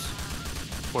flips.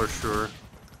 For sure.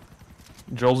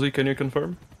 Jolzy, can you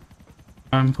confirm?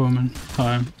 I'm coming.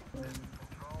 Time.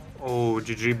 Oh,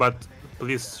 GG, but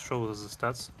please show us the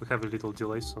stats. We have a little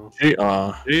delay, so...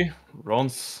 See,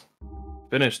 Ron's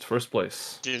finished first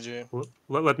place. GG.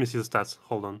 Let me see the stats.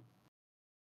 Hold on.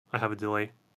 I have a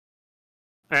delay.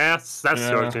 Yes, that's Yeah,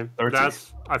 30. 30.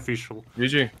 That's official.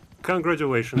 GG.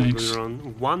 Congratulations, Thanks. good run.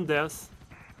 One death.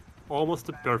 Almost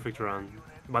a perfect run.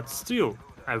 But still,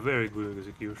 a very good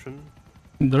execution.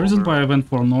 The reason why I went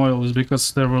for Noel is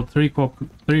because there were three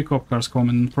cop cars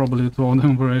coming. Probably two of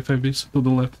them were FABs to the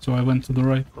left, so I went to the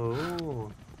right.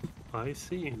 Oh, I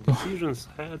see. Decisions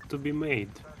had to be made.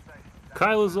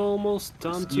 Kyle is almost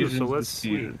done too, so let's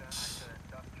see.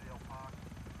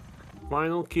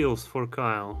 Final kills for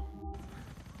Kyle.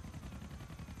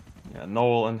 Yeah,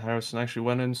 Noel and Harrison actually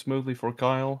went in smoothly for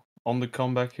Kyle. On the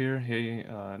comeback here, he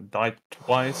died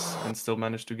twice and still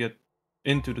managed to get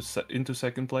into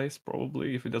second place.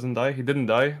 Probably if he doesn't die, he didn't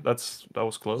die. That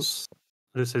was close.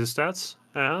 This is stats,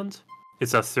 and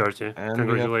it's at 30. And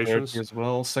Congratulations. we have 30 as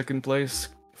well. Second place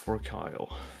for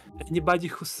Kyle. Anybody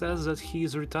who says that he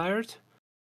is retired,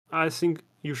 I think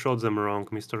you showed them wrong,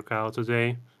 Mr. Kyle,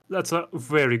 today. That's a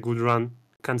very good run,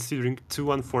 considering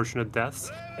 2 unfortunate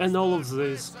deaths and all of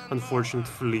these unfortunate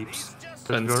flips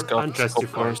that And were Scott,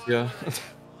 unjustified. yeah.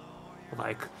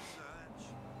 Like,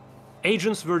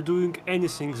 agents were doing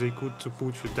anything they could to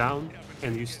put you down,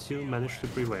 and you still managed to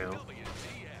prevail.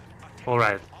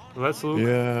 Alright, let's look.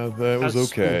 Yeah, that was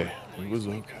That's okay. It was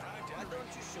okay.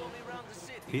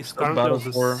 He's A currently battle on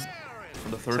the for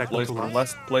the third second place to or last.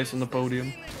 last place on the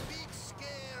podium.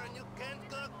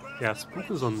 Yeah,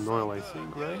 SpuG is on Noel, I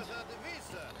think, right?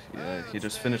 Yeah, he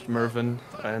just finished Mervin,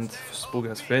 and SpuG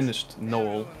has finished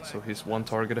Noel, so he's one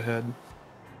target ahead.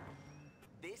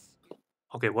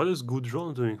 Okay, what is Good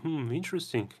Drone doing?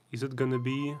 Interesting. Is it gonna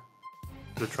be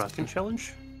the tracking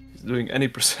challenge? He's doing any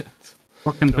percent.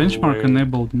 Fucking No benchmark way.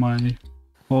 enabled my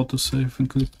autosave and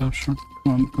clip capture.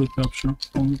 Clip capture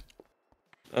only.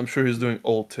 I'm sure he's doing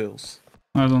all tills.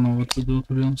 I don't know what to do,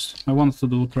 to be honest. I wanted to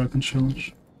do track and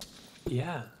challenge.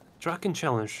 Yeah, tracking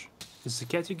challenge is the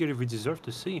category we deserve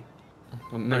to see.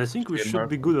 Well, And I next think we GTAMarathon. should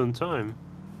be good on time.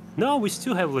 No, we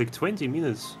still have like 20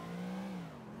 minutes.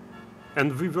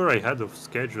 And we were ahead of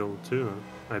schedule too,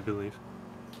 I believe.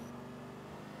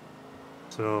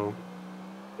 So,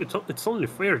 It's only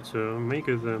fair to make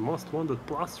it the most wanted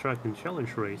plus track in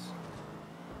challenge race.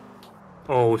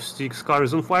 Oh, Stig's car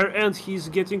is on fire and he's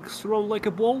getting thrown like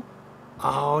a ball.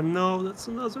 Oh no, that's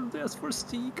another death for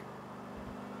Stig.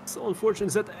 So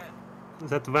unfortunate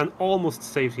that Van almost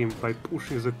saved him by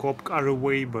pushing the cop car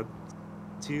away, but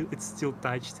it still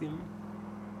touched him.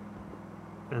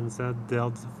 And that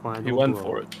dealt the final He went blow.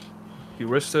 for it. He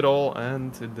risked it all,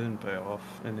 and it didn't pay off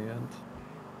in the end.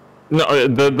 No,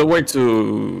 the way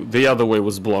to the other way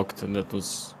was blocked, and that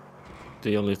was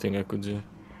the only thing I could do.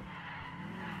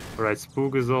 Right,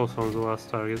 SpuG is also on the last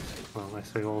target. Well, I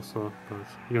say also, but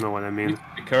you know what I mean.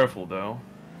 Be careful though.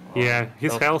 Yeah,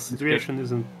 his health health situation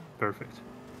isn't perfect.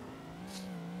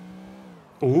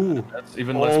 Ooh, That's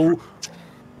even less. oh,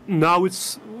 now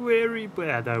it's very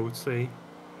bad, I would say.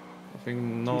 I think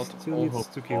not still all needs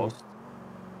hope to kill. lost.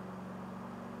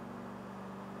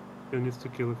 He needs to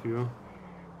kill a few.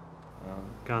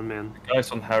 Gunman. Guys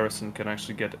on Harrison can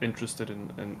actually get interested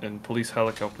in police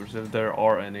helicopters if there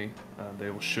are any.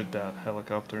 They will shoot that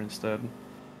helicopter instead.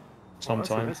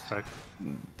 Sometimes. Oh,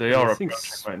 They are I think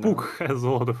approaching right now. SpuG has a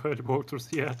lot of helicopters,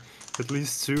 yeah. At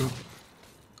least 2.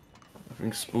 I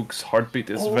think SpuG's heartbeat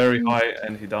is very high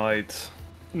and he died.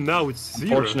 Now it's 0.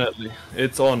 Unfortunately,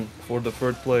 it's on for the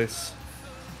 3rd place.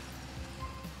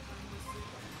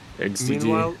 XDD.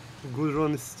 Meanwhile,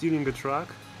 Goodron is stealing a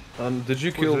truck. Did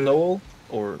you For kill the- Noel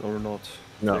or not?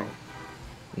 No, Stig?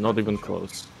 not even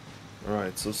close.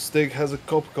 Alright, so Stig has a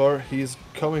cop car, he's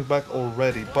coming back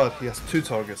already, but he has 2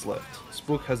 targets left.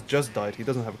 SpuG has just died, he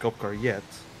doesn't have a cop car yet.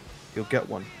 He'll get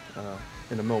one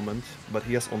in a moment, but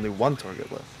he has only 1 target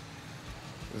left.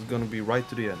 It's gonna be right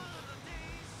to the end.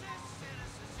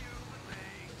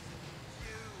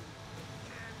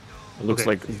 It looks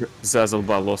Okay. like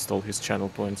Zazelba lost all his channel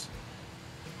points.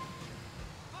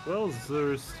 Well,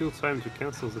 there is still time to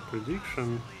cancel the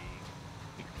prediction.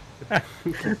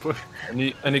 But,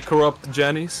 Any corrupt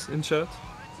Jannies in chat?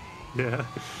 yeah,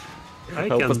 I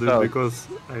Help can us do out. it because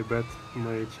I bet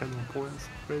my channel points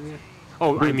already.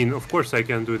 Oh, I mean, of course I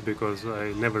can do it because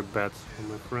I never bet on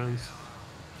my friends.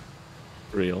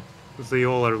 Real. They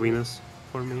all are winners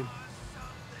for me.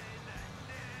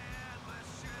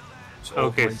 So all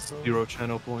Okay, points, so- 0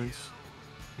 channel points.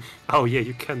 Oh yeah,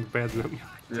 you can't bet them.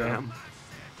 Yeah. Damn.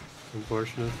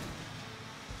 Unfortunate.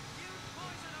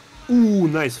 Ooh,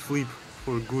 nice flip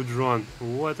for good run.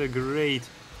 What a great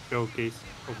showcase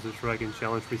of the tracking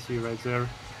challenge we see right there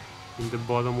in the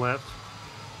bottom left.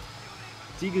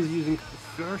 Stig is using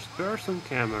first-person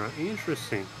camera.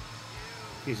 Interesting.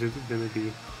 Is it gonna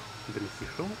be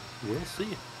beneficial? We'll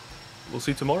see. We'll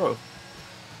see tomorrow.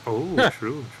 Oh,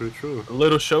 true. A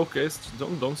little showcase,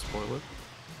 don't spoil it.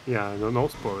 Yeah, no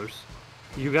spoilers.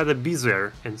 You gotta be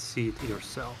there and see it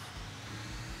yourself.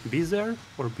 Be there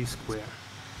or be square?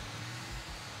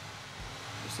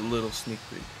 Just a little sneak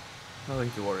peek. Nothing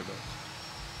to worry about.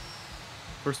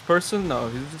 First person? No,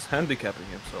 he's just handicapping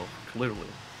himself,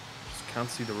 clearly. Just can't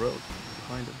see the road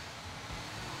behind him.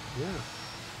 Yeah.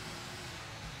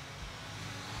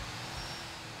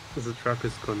 The truck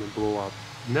is gonna blow up.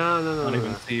 No. Can't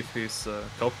even see if his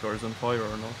cop car is on fire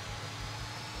or not.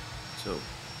 So,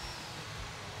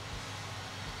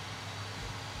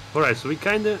 Alright, so we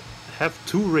kinda have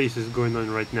 2 races going on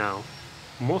right now.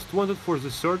 Most wanted for the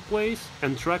 3rd place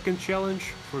and track and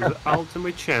challenge for the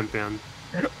ultimate champion.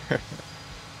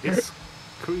 It's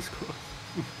crisscross.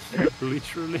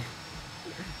 Literally.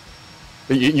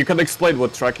 You can explain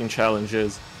what tracking challenge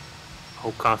is.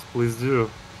 Oh, Cas, please do.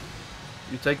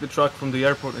 you take the truck from the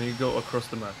airport and you go across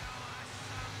the map.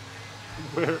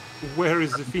 Where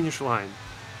is the finish line?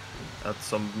 At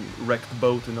some wrecked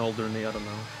boat in Alderney, I don't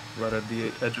know. Right at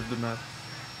the edge of the map.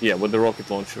 Yeah, what the rocket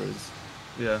launcher is.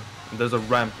 Yeah, and there's a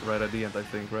ramp right at the end, I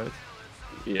think, right?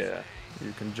 Yeah,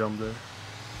 You can jump there.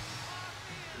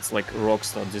 it's like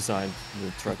Rockstar designed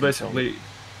the tracking Basically,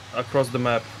 across the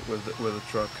map with a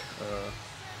truck,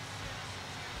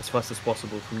 as fast as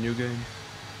possible from New Game.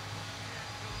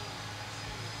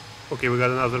 Okay, we got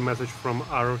another message from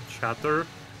our chatter,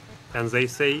 and they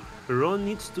say Ron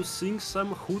needs to sing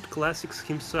some hood classics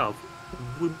himself.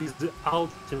 Would be the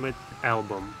ultimate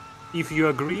album. If you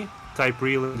agree, type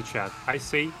real in the chat. I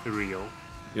say real.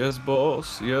 Yes,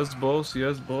 boss. Yes, boss.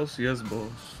 Yes, boss. Yes,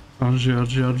 boss.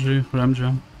 RG, Ram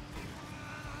Jam.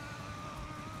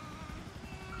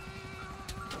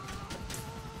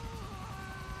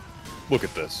 Look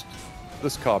at this.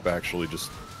 This cop actually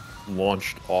just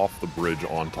launched off the bridge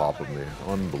on top of me.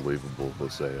 Unbelievable,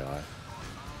 this AI.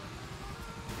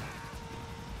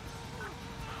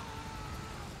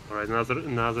 Alright,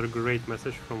 another great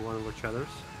message from one of our chatters.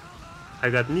 I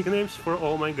got nicknames for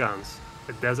all my guns.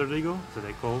 A Desert Eagle that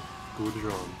I call Good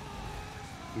run.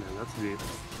 Man, that's deep.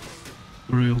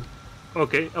 Real.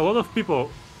 Okay, a lot of people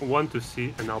want to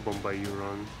see an album by you,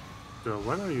 Ron. So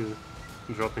when are you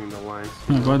dropping the lines?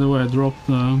 By the way, I dropped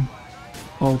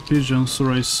All Pigeons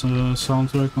Race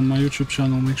soundtrack on my YouTube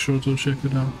channel. Make sure to check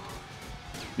it out.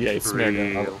 Yeah, it's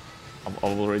mega. Real. I've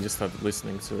already started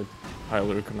listening to it.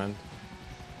 Highly recommend.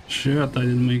 Shit, I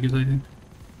didn't make it, I think.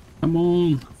 Come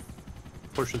on!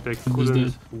 Fortunately, I It was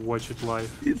couldn't watch it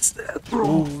live. It's dead,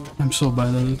 bro! I'm so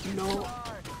bad at it.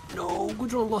 No,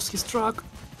 Gudrun lost his truck.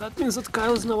 That means that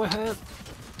Kyle is now ahead.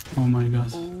 Oh my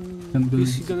god. Can't Is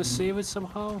believe he gonna save it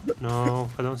somehow? No,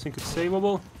 I don't think it's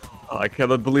savable. I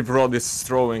cannot believe Rod is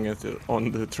throwing it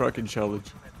on the trucking challenge.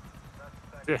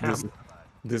 Yeah.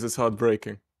 This is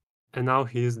heartbreaking. And now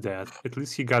he is dead. At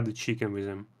least he got the chicken with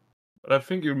him. But I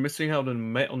think you're missing out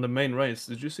on the main race.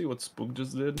 Did you see what SpuG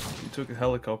just did? He took a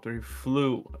helicopter, he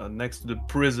flew next to the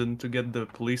prison to get the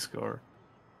police car.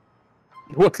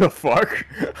 What the fuck?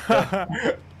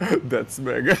 That's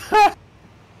mega.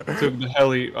 Took the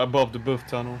heli above the booth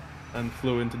tunnel and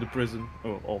flew into the prison.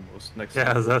 Oh, almost next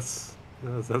Yeah, to that's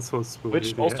what SpuG Which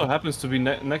did, also yeah. happens to be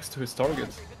next to his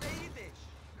target.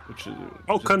 Which is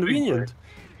Oh, which is convenient!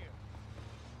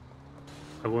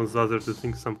 I want Zazer to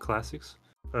think some classics.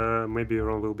 Maybe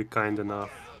Ron will be kind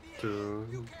enough to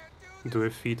do a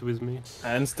feat with me.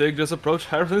 And Stig just approached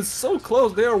Harrison. It's so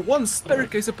close. They are one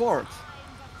staircase apart.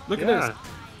 Look at Yeah. this.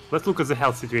 Let's look at the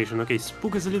health situation. Okay,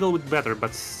 SpuG is a little bit better,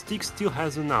 but Stig still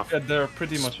has enough. Yeah, they're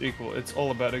pretty much equal. It's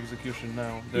all about execution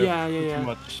now. They're Yeah, yeah, pretty yeah.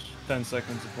 much 10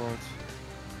 seconds apart.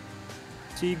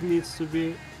 Stig needs to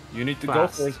be. You need to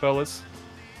Fast. go for it, fellas.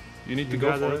 You need to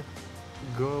go for it.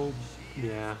 Go,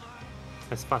 yeah,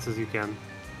 as fast as you can.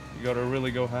 You gotta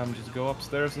really go ham. Just go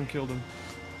upstairs and kill them.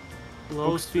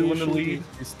 Close SpuG's still in the finishing lead.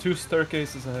 He's 2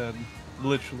 staircases ahead.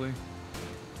 Literally.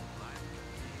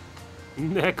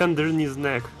 Neck underneath his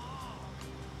neck.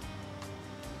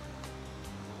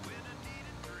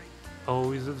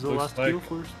 Oh, is it the Looks last like- kill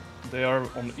first? They are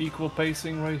on equal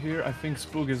pacing right here. I think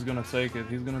SpuG is gonna take it.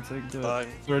 He's gonna take the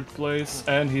 3rd place,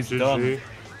 and he's done. GG.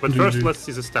 But GG. first, let's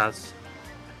see the stats.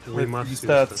 We With must the see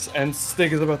the stats, and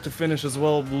Stig is about to finish as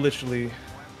well. Literally.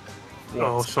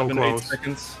 Oh, so 7-8 close.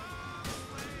 seconds.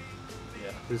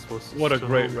 This was What a so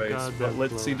great race. But goddamn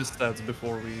let's see close. the stats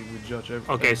before we judge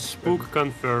everything. Okay, SpuG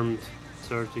confirmed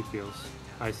 30 kills.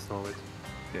 I saw it.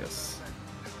 Yes.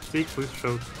 Stig, please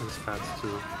show the stats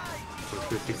too.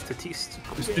 For the statistics.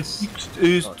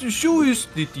 Show you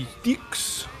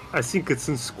statistics. I think it's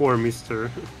in score, Mr.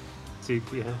 Stig,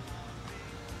 yeah.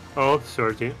 Oh,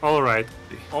 30. Alright.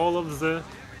 All of the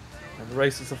And the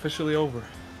race is officially over.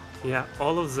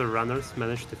 all of the runners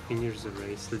managed to finish the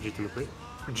race legitimately.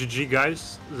 GG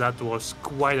guys, that was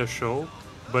quite a show.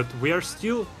 But we are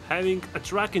still having a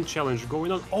tracking challenge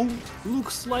going on. Oh,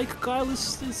 looks like Kyle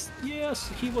is yes,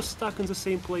 he was stuck in the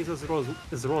same place as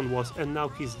Ron was, and now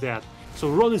he's dead. So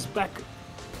Ron is back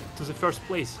to the first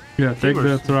place. Yeah, take the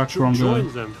Gamers, truck from join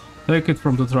the... them. Take it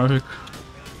from the traffic.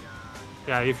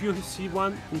 Yeah, if you see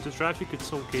one into traffic,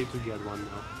 it's okay to get one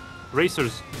now.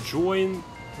 Racers, join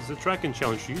the tracking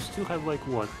challenge. You still have like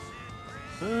what?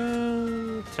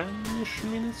 10-ish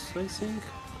minutes, I think.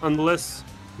 Unless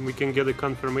we can get a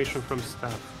confirmation from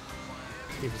staff.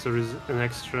 If there is an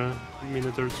extra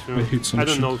minute or two. I hit some I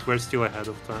don't shit. know if we're still ahead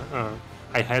of time.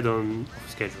 Ahead on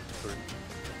schedule. Sorry.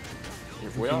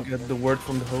 If We we can are. get the word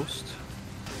from the host.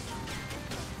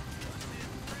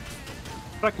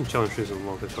 Tracking challenge isn't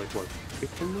long. It's like what?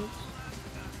 15 minutes?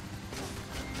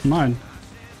 9.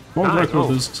 World Nine, record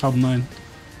oh. is sub 9.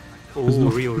 Oh, no-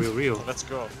 real. Let's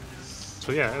go.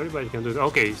 So yeah, everybody can do it.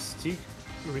 Okay, Stig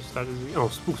restarted the game. Oh,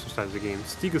 SpuG restarted the game.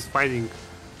 Stig is fighting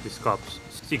these cops.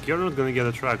 Stig, you're not gonna get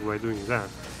a truck by doing that.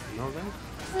 You know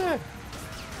that?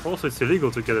 Also, it's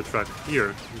illegal to get a truck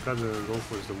here. You gotta go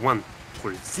for the one,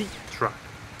 for the truck.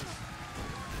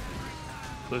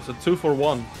 So it's a 2 for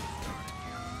 1.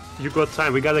 You got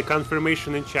time. We got a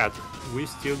confirmation in chat. We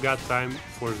still got time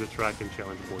for the tracking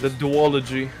challenge, boys. The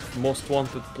duology, most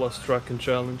wanted plus tracking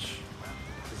challenge.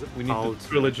 We need All the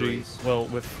trilogy, race. well,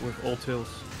 with all tails.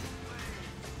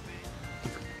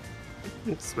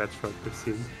 Sweat truck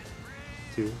scene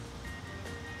too.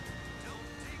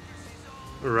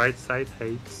 Right side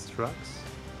hates trucks.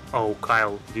 Oh,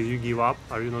 Kyle, did you give up?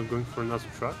 Are you not going for another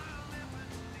truck?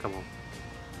 Come on.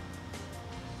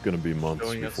 Gonna be months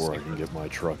Showing us before I can secrets. get my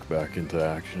truck back into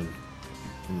action.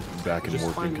 Back in Just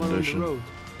working find one on the condition. road.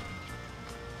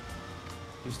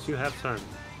 You still have time.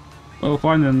 Well,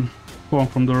 finding one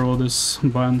from the road is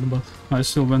banned, but I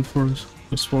still went for it.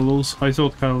 Just for those. I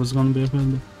thought Kyle was gonna be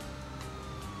ahead, but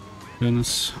then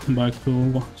it's back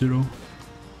to 0.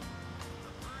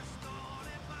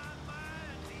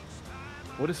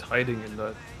 What is hiding in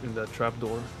that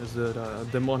trapdoor? Is it a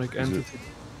demonic entity?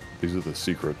 These are the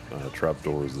secret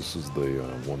trapdoors. This is the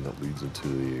one that leads into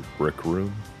the brick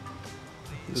room.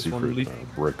 The This secret one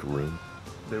brick room.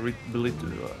 They lead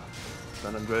to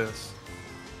San Andreas.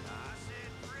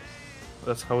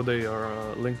 That's how they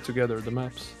are linked together, the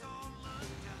maps.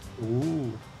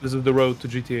 Ooh. This is the road to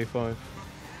GTA 5.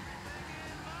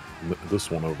 This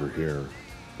one over here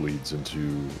leads into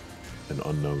an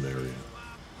unknown area.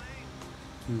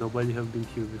 Nobody have been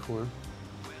here before.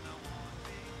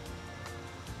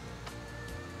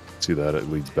 See that?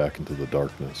 It leads back into the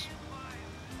darkness.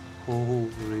 Oh,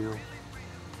 real.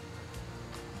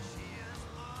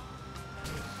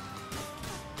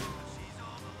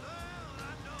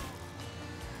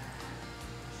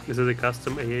 Is it a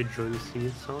custom AI Johnny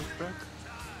Singing soundtrack?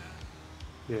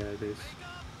 Yeah, it is.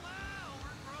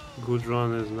 Good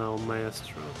Run is now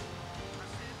maestro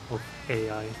of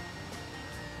AI.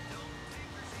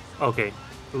 Okay,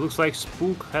 it looks like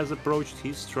SpuG has approached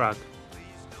his track.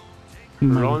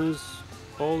 Ron is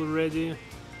already...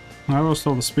 I lost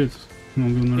all the speed.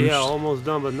 Yeah, almost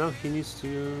done, but now he needs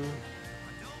to...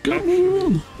 Come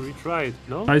on! retry it,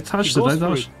 no? I touched He it,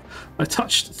 goes for I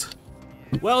touched it.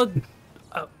 Well,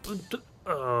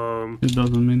 It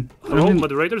doesn't mean... hello,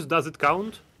 moderators, does it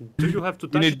count? Do you have to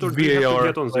touch it or do you have to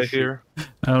get on the ship? here.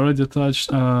 I already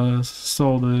touched,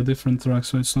 saw the different tracks,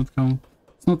 so it's not count.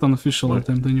 It's not an official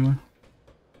attempt anyway.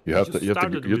 You have Just to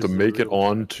started you have to with make the it real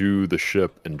onto the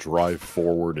ship and drive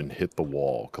forward and hit the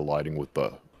wall, colliding with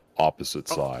the opposite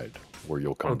side where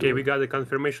you'll come. Okay, to we it. got the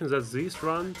confirmation that this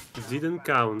run didn't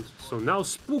count. So now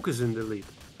SpuG is in the lead.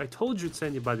 I told you it's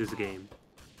anybody's game.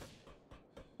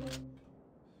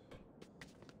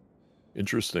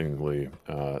 Interestingly,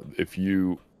 if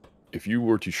you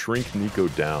were to shrink Nico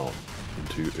down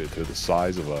into the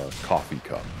size of a coffee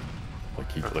cup,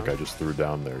 like I just threw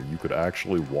down there, you could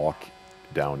actually walk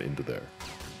down into there.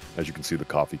 As you can see, the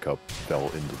coffee cup fell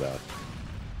into that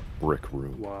brick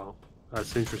room. Wow,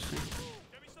 that's interesting.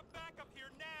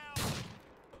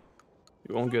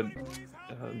 You won't get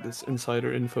this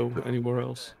insider info anywhere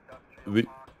else.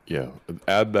 Yeah,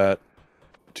 add that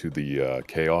to the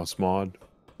chaos mod,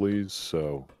 please.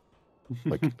 So,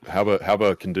 like, have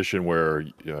a condition where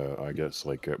I guess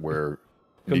where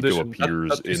Nico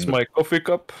appears that is in my coffee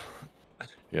cup.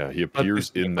 Yeah, he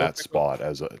appears in that spot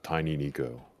as a tiny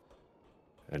Nico,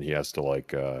 and he has to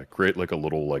create a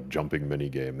little jumping mini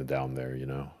game down there, you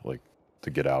know, to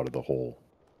get out of the whole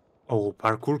Oh,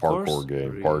 parkour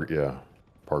game. Really?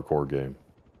 Parkour game.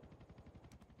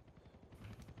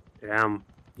 Damn,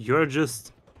 you're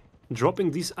just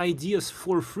dropping these ideas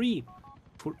for free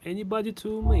for anybody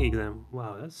to make them.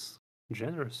 Wow, that's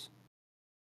generous.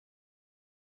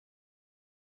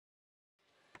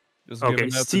 Okay,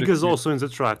 Stig is also in the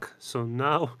track. So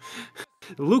now,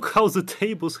 look how the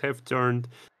tables have turned.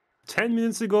 10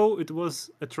 minutes ago, it was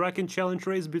a track and challenge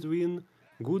race between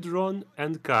Gudron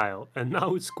and Kyle. And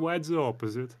now it's quite the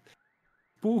opposite.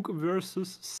 SpuG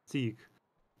versus Stig.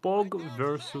 Pog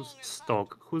versus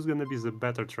Stock. Who's gonna be the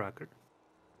better tracker?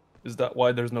 Is that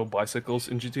why there's no bicycles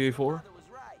in GTA 4?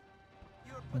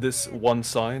 This one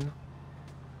sign?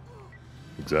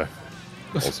 Exactly.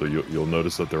 Also, you'll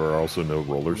notice that there are also no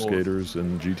roller skaters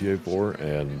in GTA 4,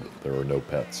 and there are no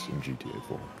pets in GTA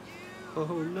 4.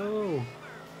 Oh no!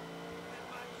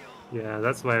 Yeah,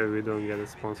 that's why we don't get a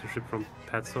sponsorship from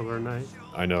Pets Overnight.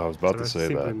 I know, I was about There to are say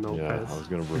that. simply no Yeah, pets. I was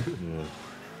gonna bring no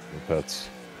pets.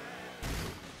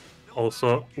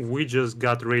 Also, we just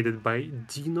got rated by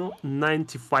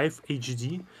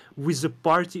Dino95HD with a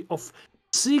party of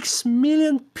 6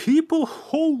 million people.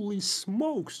 Holy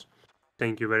smokes!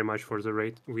 Thank you very much for the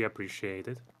rate. We appreciate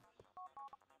it.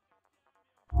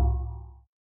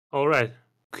 Alright,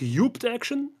 cubed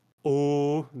action.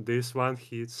 Oh, this one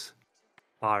hits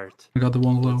hard. I got the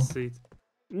one low. Let's see it.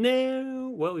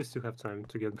 No! Well, we still have time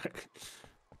to get back.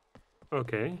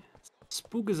 Okay.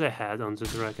 SpuG is ahead on the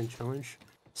Dragon Challenge.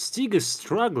 Stig is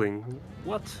struggling.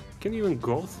 What? Can you even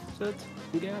go through that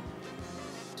gap?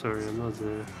 Sorry, I'm not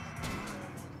the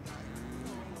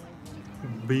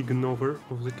big knower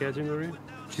of the category.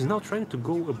 She's now trying to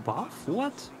go above?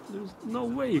 What? There's no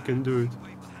way you can do it.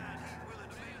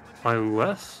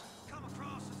 Unless...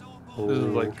 This is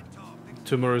like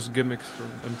tomorrow's gimmicks from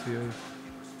MTA.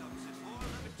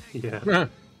 Yeah.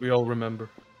 We all remember.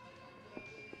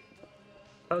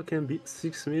 How can be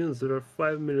 6 million? There are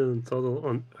 5 million in total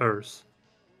on Earth.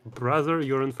 Brother,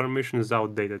 your information is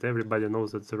outdated. Everybody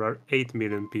knows that there are 8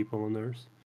 million people on Earth.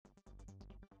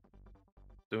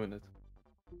 Doing it.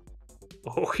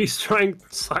 Oh, he's trying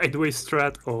sideways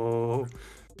strat. Oh.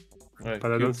 Right,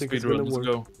 But I don't think it's gonna let's work.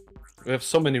 go. We have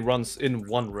so many runs in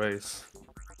one race.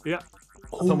 Yeah.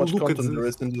 That's how much look at content there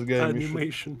this is in this game. You should-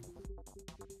 animation.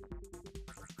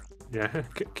 Yeah,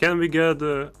 can we get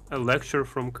a lecture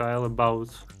from Kyle about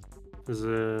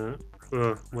the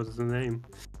what's the name?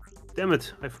 Damn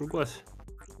it, I forgot.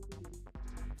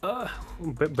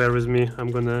 Bear with me, I'm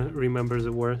gonna remember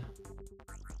the word.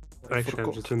 Actually,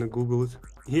 I'm just gonna Google it.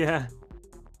 Yeah.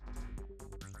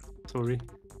 Sorry.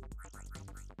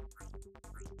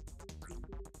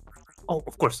 Oh,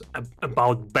 of course,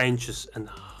 about benches and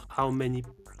how many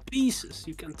pieces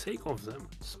you can take of them.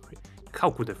 Sorry. How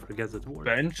could I forget that word?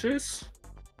 Benches?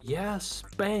 Yes,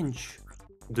 bench.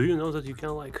 Do you know that you can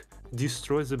like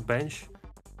destroy the bench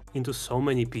into so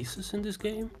many pieces in this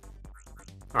game?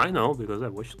 I know because I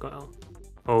watched Kyle.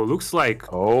 Oh, looks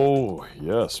like Oh,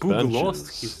 yes, SpuG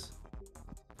benches.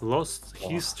 lost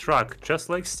his track, just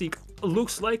like Stig.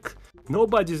 Looks like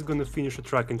nobody's gonna finish a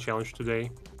tracking challenge today.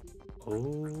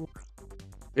 Oh.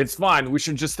 It's fine. We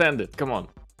should just end it. Come on.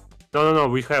 No,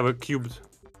 we have a cubed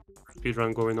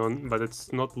speedrun going on, but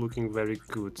it's not looking very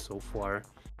good so far.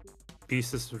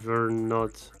 Pieces were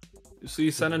not. You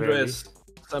see, San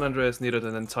Andreas needed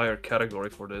an entire category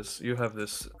for this. You have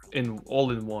this all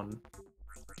in one.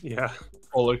 Yeah.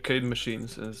 All arcade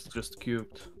machines is just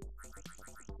cubed.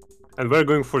 And we're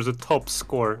going for the top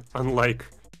score, unlike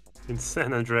in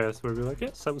San Andreas, where we're like, yeah,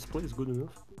 7th place, good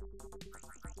enough.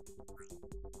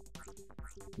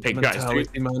 Hey guys,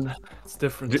 man, it's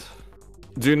different.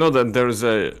 do you know that there's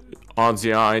a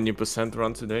RDR 90%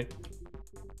 run today?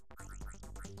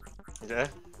 Yeah.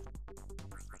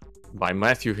 By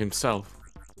Matthew himself.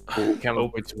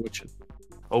 Can't wait to watch it.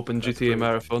 Open GTA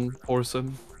Marathon,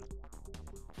 awesome.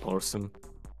 Awesome.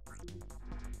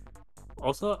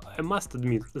 Also, I must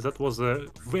admit, that was a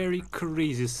very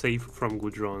crazy save from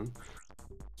Gudron.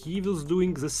 He was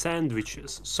doing the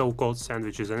sandwiches, so-called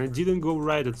sandwiches, and it didn't go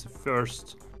right at the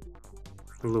first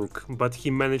look, but he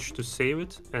managed to save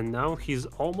it, and now he's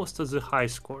almost at the high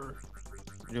score.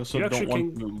 You also don't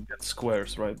want to get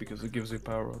squares, right? Because it gives you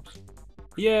power-ups.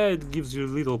 Yeah, it gives you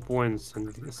little points,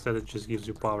 and instead it just gives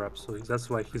you power-ups, so that's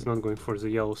why he's not going for the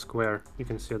yellow square, you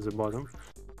can see at the bottom.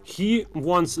 He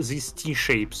wants these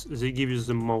T-shapes, they give you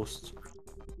the most.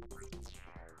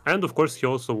 And of course he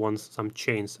also wants some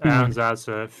chains, and that's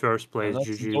a first place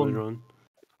GG Gudron.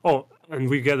 Oh, and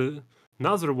we get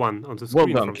another one on the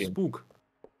screen from SpuG.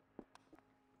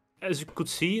 As you could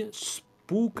see,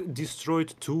 SpuG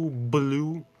destroyed 2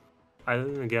 blue, I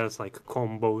guess like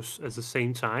combos at the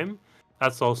same time.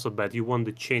 That's also bad. You want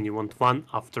the chain, you want one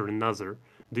after another.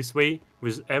 This way,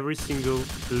 with every single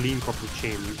link of the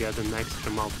chain, you get an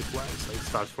extra multiplier. So it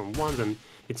starts from 1, then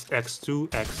it's x2,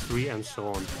 x3, and so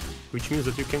on. Which means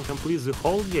that you can complete the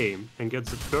whole game and get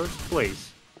the first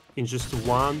place in just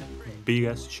one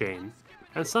big-ass chain.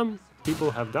 And some people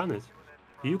have done it.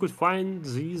 You could find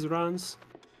these runs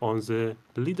on the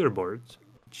leaderboard.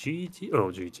 GTA,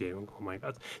 oh my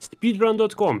god.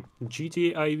 Speedrun.com,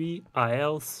 GTA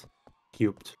ILs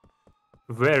cubed.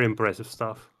 Very impressive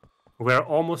stuff. We're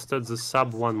almost at the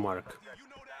sub 1 mark.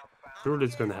 Surely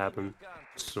it's gonna happen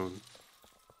soon.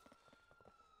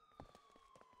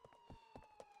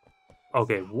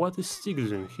 Okay, what is Stig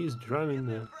doing? He's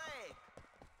driving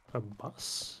a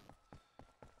bus?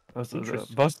 That's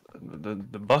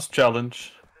the bus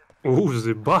challenge. Oh,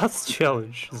 the bus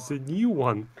challenge, the new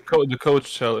one. The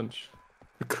coach challenge.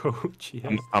 The coach,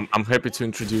 yeah. I'm happy to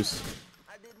introduce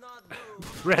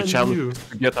Brand a challenge new.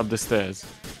 to get up the stairs.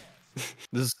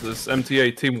 This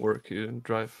MTA teamwork. You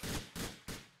drive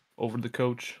over the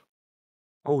coach.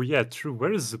 Oh yeah, true.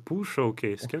 Where is the pool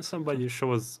showcase? Can somebody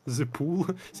show us the pool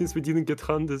since we didn't get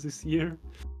Honda this year?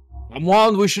 Come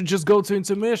on, we should just go to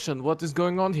intermission. What is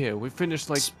going on here? We finished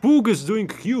like... SpuG is doing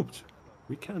cubed.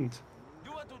 We can't.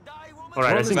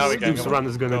 Alright, I think Stig's run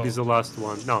is gonna be the last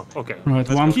one. No, okay. Right,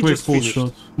 one He quick just full finished.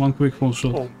 shot. One quick full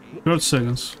shot. Oh. 30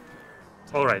 seconds.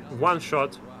 Alright, one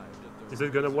shot. Is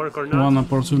it gonna work or not? One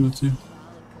opportunity.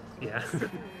 Yeah.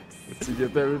 to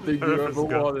get everything you Let's ever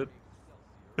go. wanted.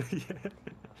 Yeah.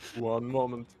 One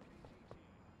moment.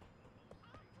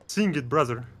 Sing it,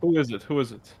 brother. Who is it? Who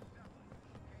is it?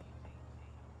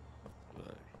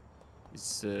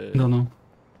 It's Don't know.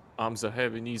 arms are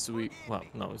heavy, knees weak. Well,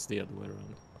 no, it's the other way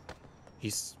around.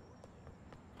 His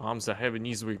arms are heavy,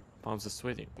 knees weak, palms are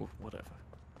sweating. Ooh, whatever.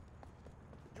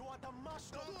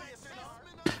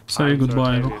 Say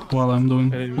goodbye while I'm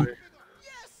doing. Anyway,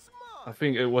 I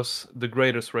think it was the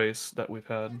greatest race that we've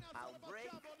had,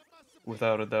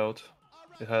 without a doubt.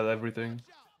 It had everything.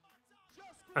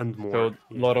 And more. So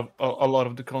a lot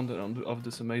of the content of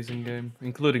this amazing game,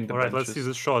 including the Alright, benches. let's see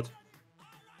the shot.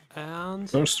 And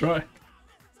First try.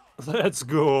 let's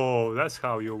go. That's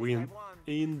how you win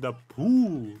in the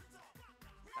pool.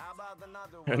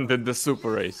 And then the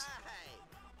super race.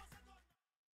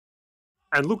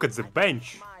 And look at the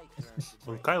bench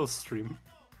on Kyle's stream.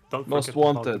 Don't Most forget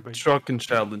about the wanted, bench. trucking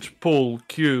challenge, pull,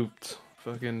 cubed,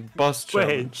 fucking bus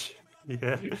challenge. Bench.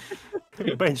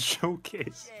 Yeah. Bench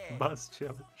showcase. Bus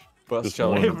challenge. Bus Just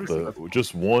challenge.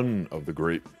 just one of the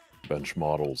great bench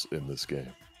models in this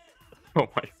game. Oh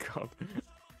my god.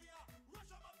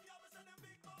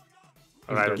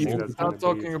 Alright, I think that's gonna Stop be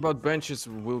talking it. about benches,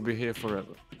 we'll be here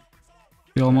forever.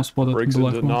 We almost spotted Breaks the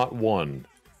black into one. not one,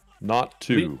 not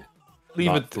two, Leave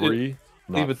not it. three,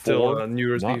 leave not it till, four, New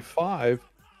Year's not Eve. 5.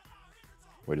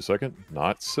 Wait a second.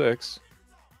 Not 6.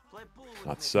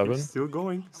 Not 7. It's still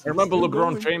going. I remember Still LeBron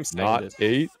going. James saying Not this.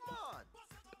 8.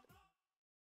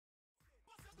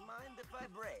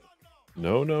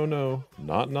 No, no, no.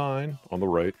 Not 9 on the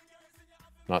right.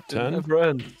 Not 10. Never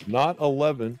end. Not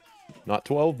 11. Not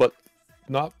 12. But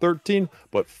not 13.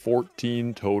 But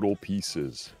 14 total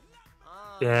pieces.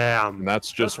 Damn. And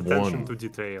that's just attention one. to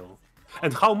detail.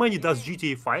 And how many does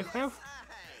GTA 5 have?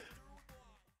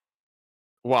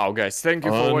 Wow, guys, thank you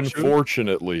for watching.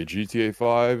 Unfortunately, GTA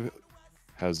 5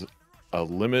 has a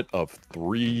limit of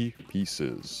 3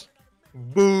 pieces.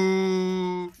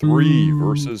 Boo! 3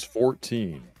 versus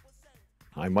 14.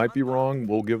 I might be wrong.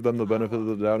 We'll give them the benefit of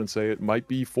the doubt and say it might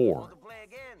be 4.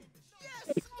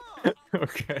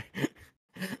 Okay.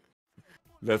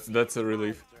 That's a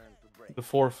relief. The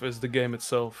 4th is the game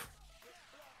itself.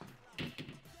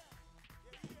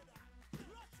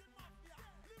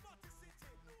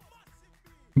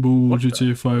 Boo,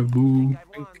 GTA 5, boo.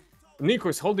 Nico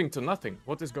is holding to nothing.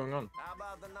 What is going on?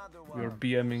 We are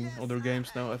BMing other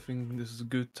games now. I think this is a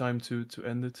good time to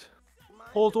end it.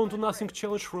 Hold on to nothing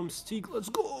challenge from Stig. Let's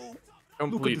go! Look at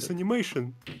Completed. this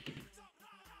animation.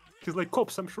 He's like,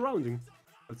 cops, I'm surrounding.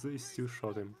 But they still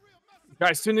shot him.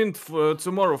 Guys, tune in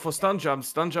tomorrow for stun jumps.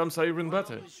 Stun jumps are even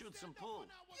better.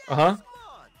 Uh-huh.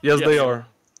 Yes, they Yes. are.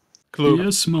 Clue.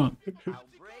 Yes, man.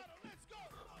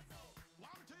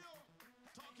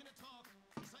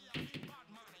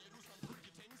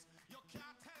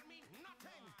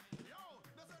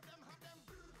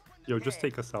 Yo, just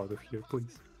take us out of here,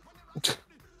 please.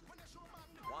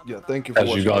 Yeah, thank you for As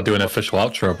you watching. gotta do an official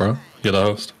outro, bro. You're the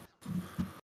host.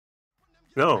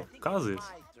 No, Kazis.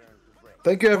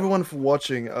 Thank you everyone for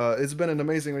watching. It's been an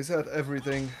amazing race. Had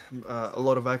everything, a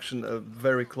lot of action, a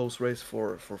very close race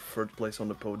for third place on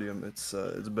the podium. It's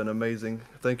been amazing.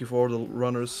 Thank you for all the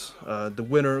runners. The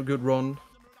winner, good run.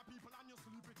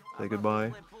 Say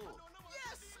goodbye.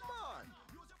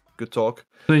 Good talk.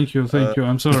 Thank you, thank you.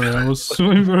 I'm sorry, I was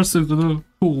so immersed into the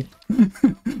pool.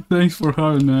 Thanks for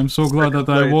having me. I'm so glad that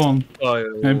I won.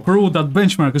 And proved that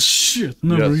benchmark is shit.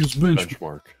 Never use benchmark.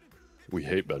 benchmark. We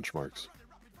hate benchmarks.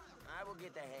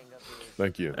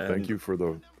 Thank you. Thank you for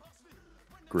the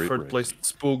great Third race. place,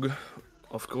 SpuG,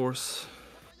 of course.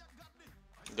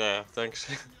 Yeah, thanks.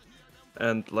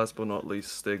 And last but not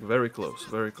least, Stig. Very close,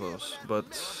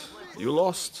 but you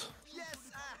lost.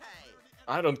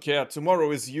 I don't care.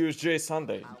 Tomorrow is USJ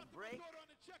Sunday.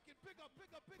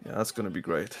 Yeah, that's gonna be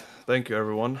great. Thank you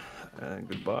everyone, and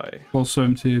goodbye. Also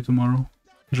MTA tomorrow.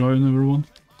 Join everyone.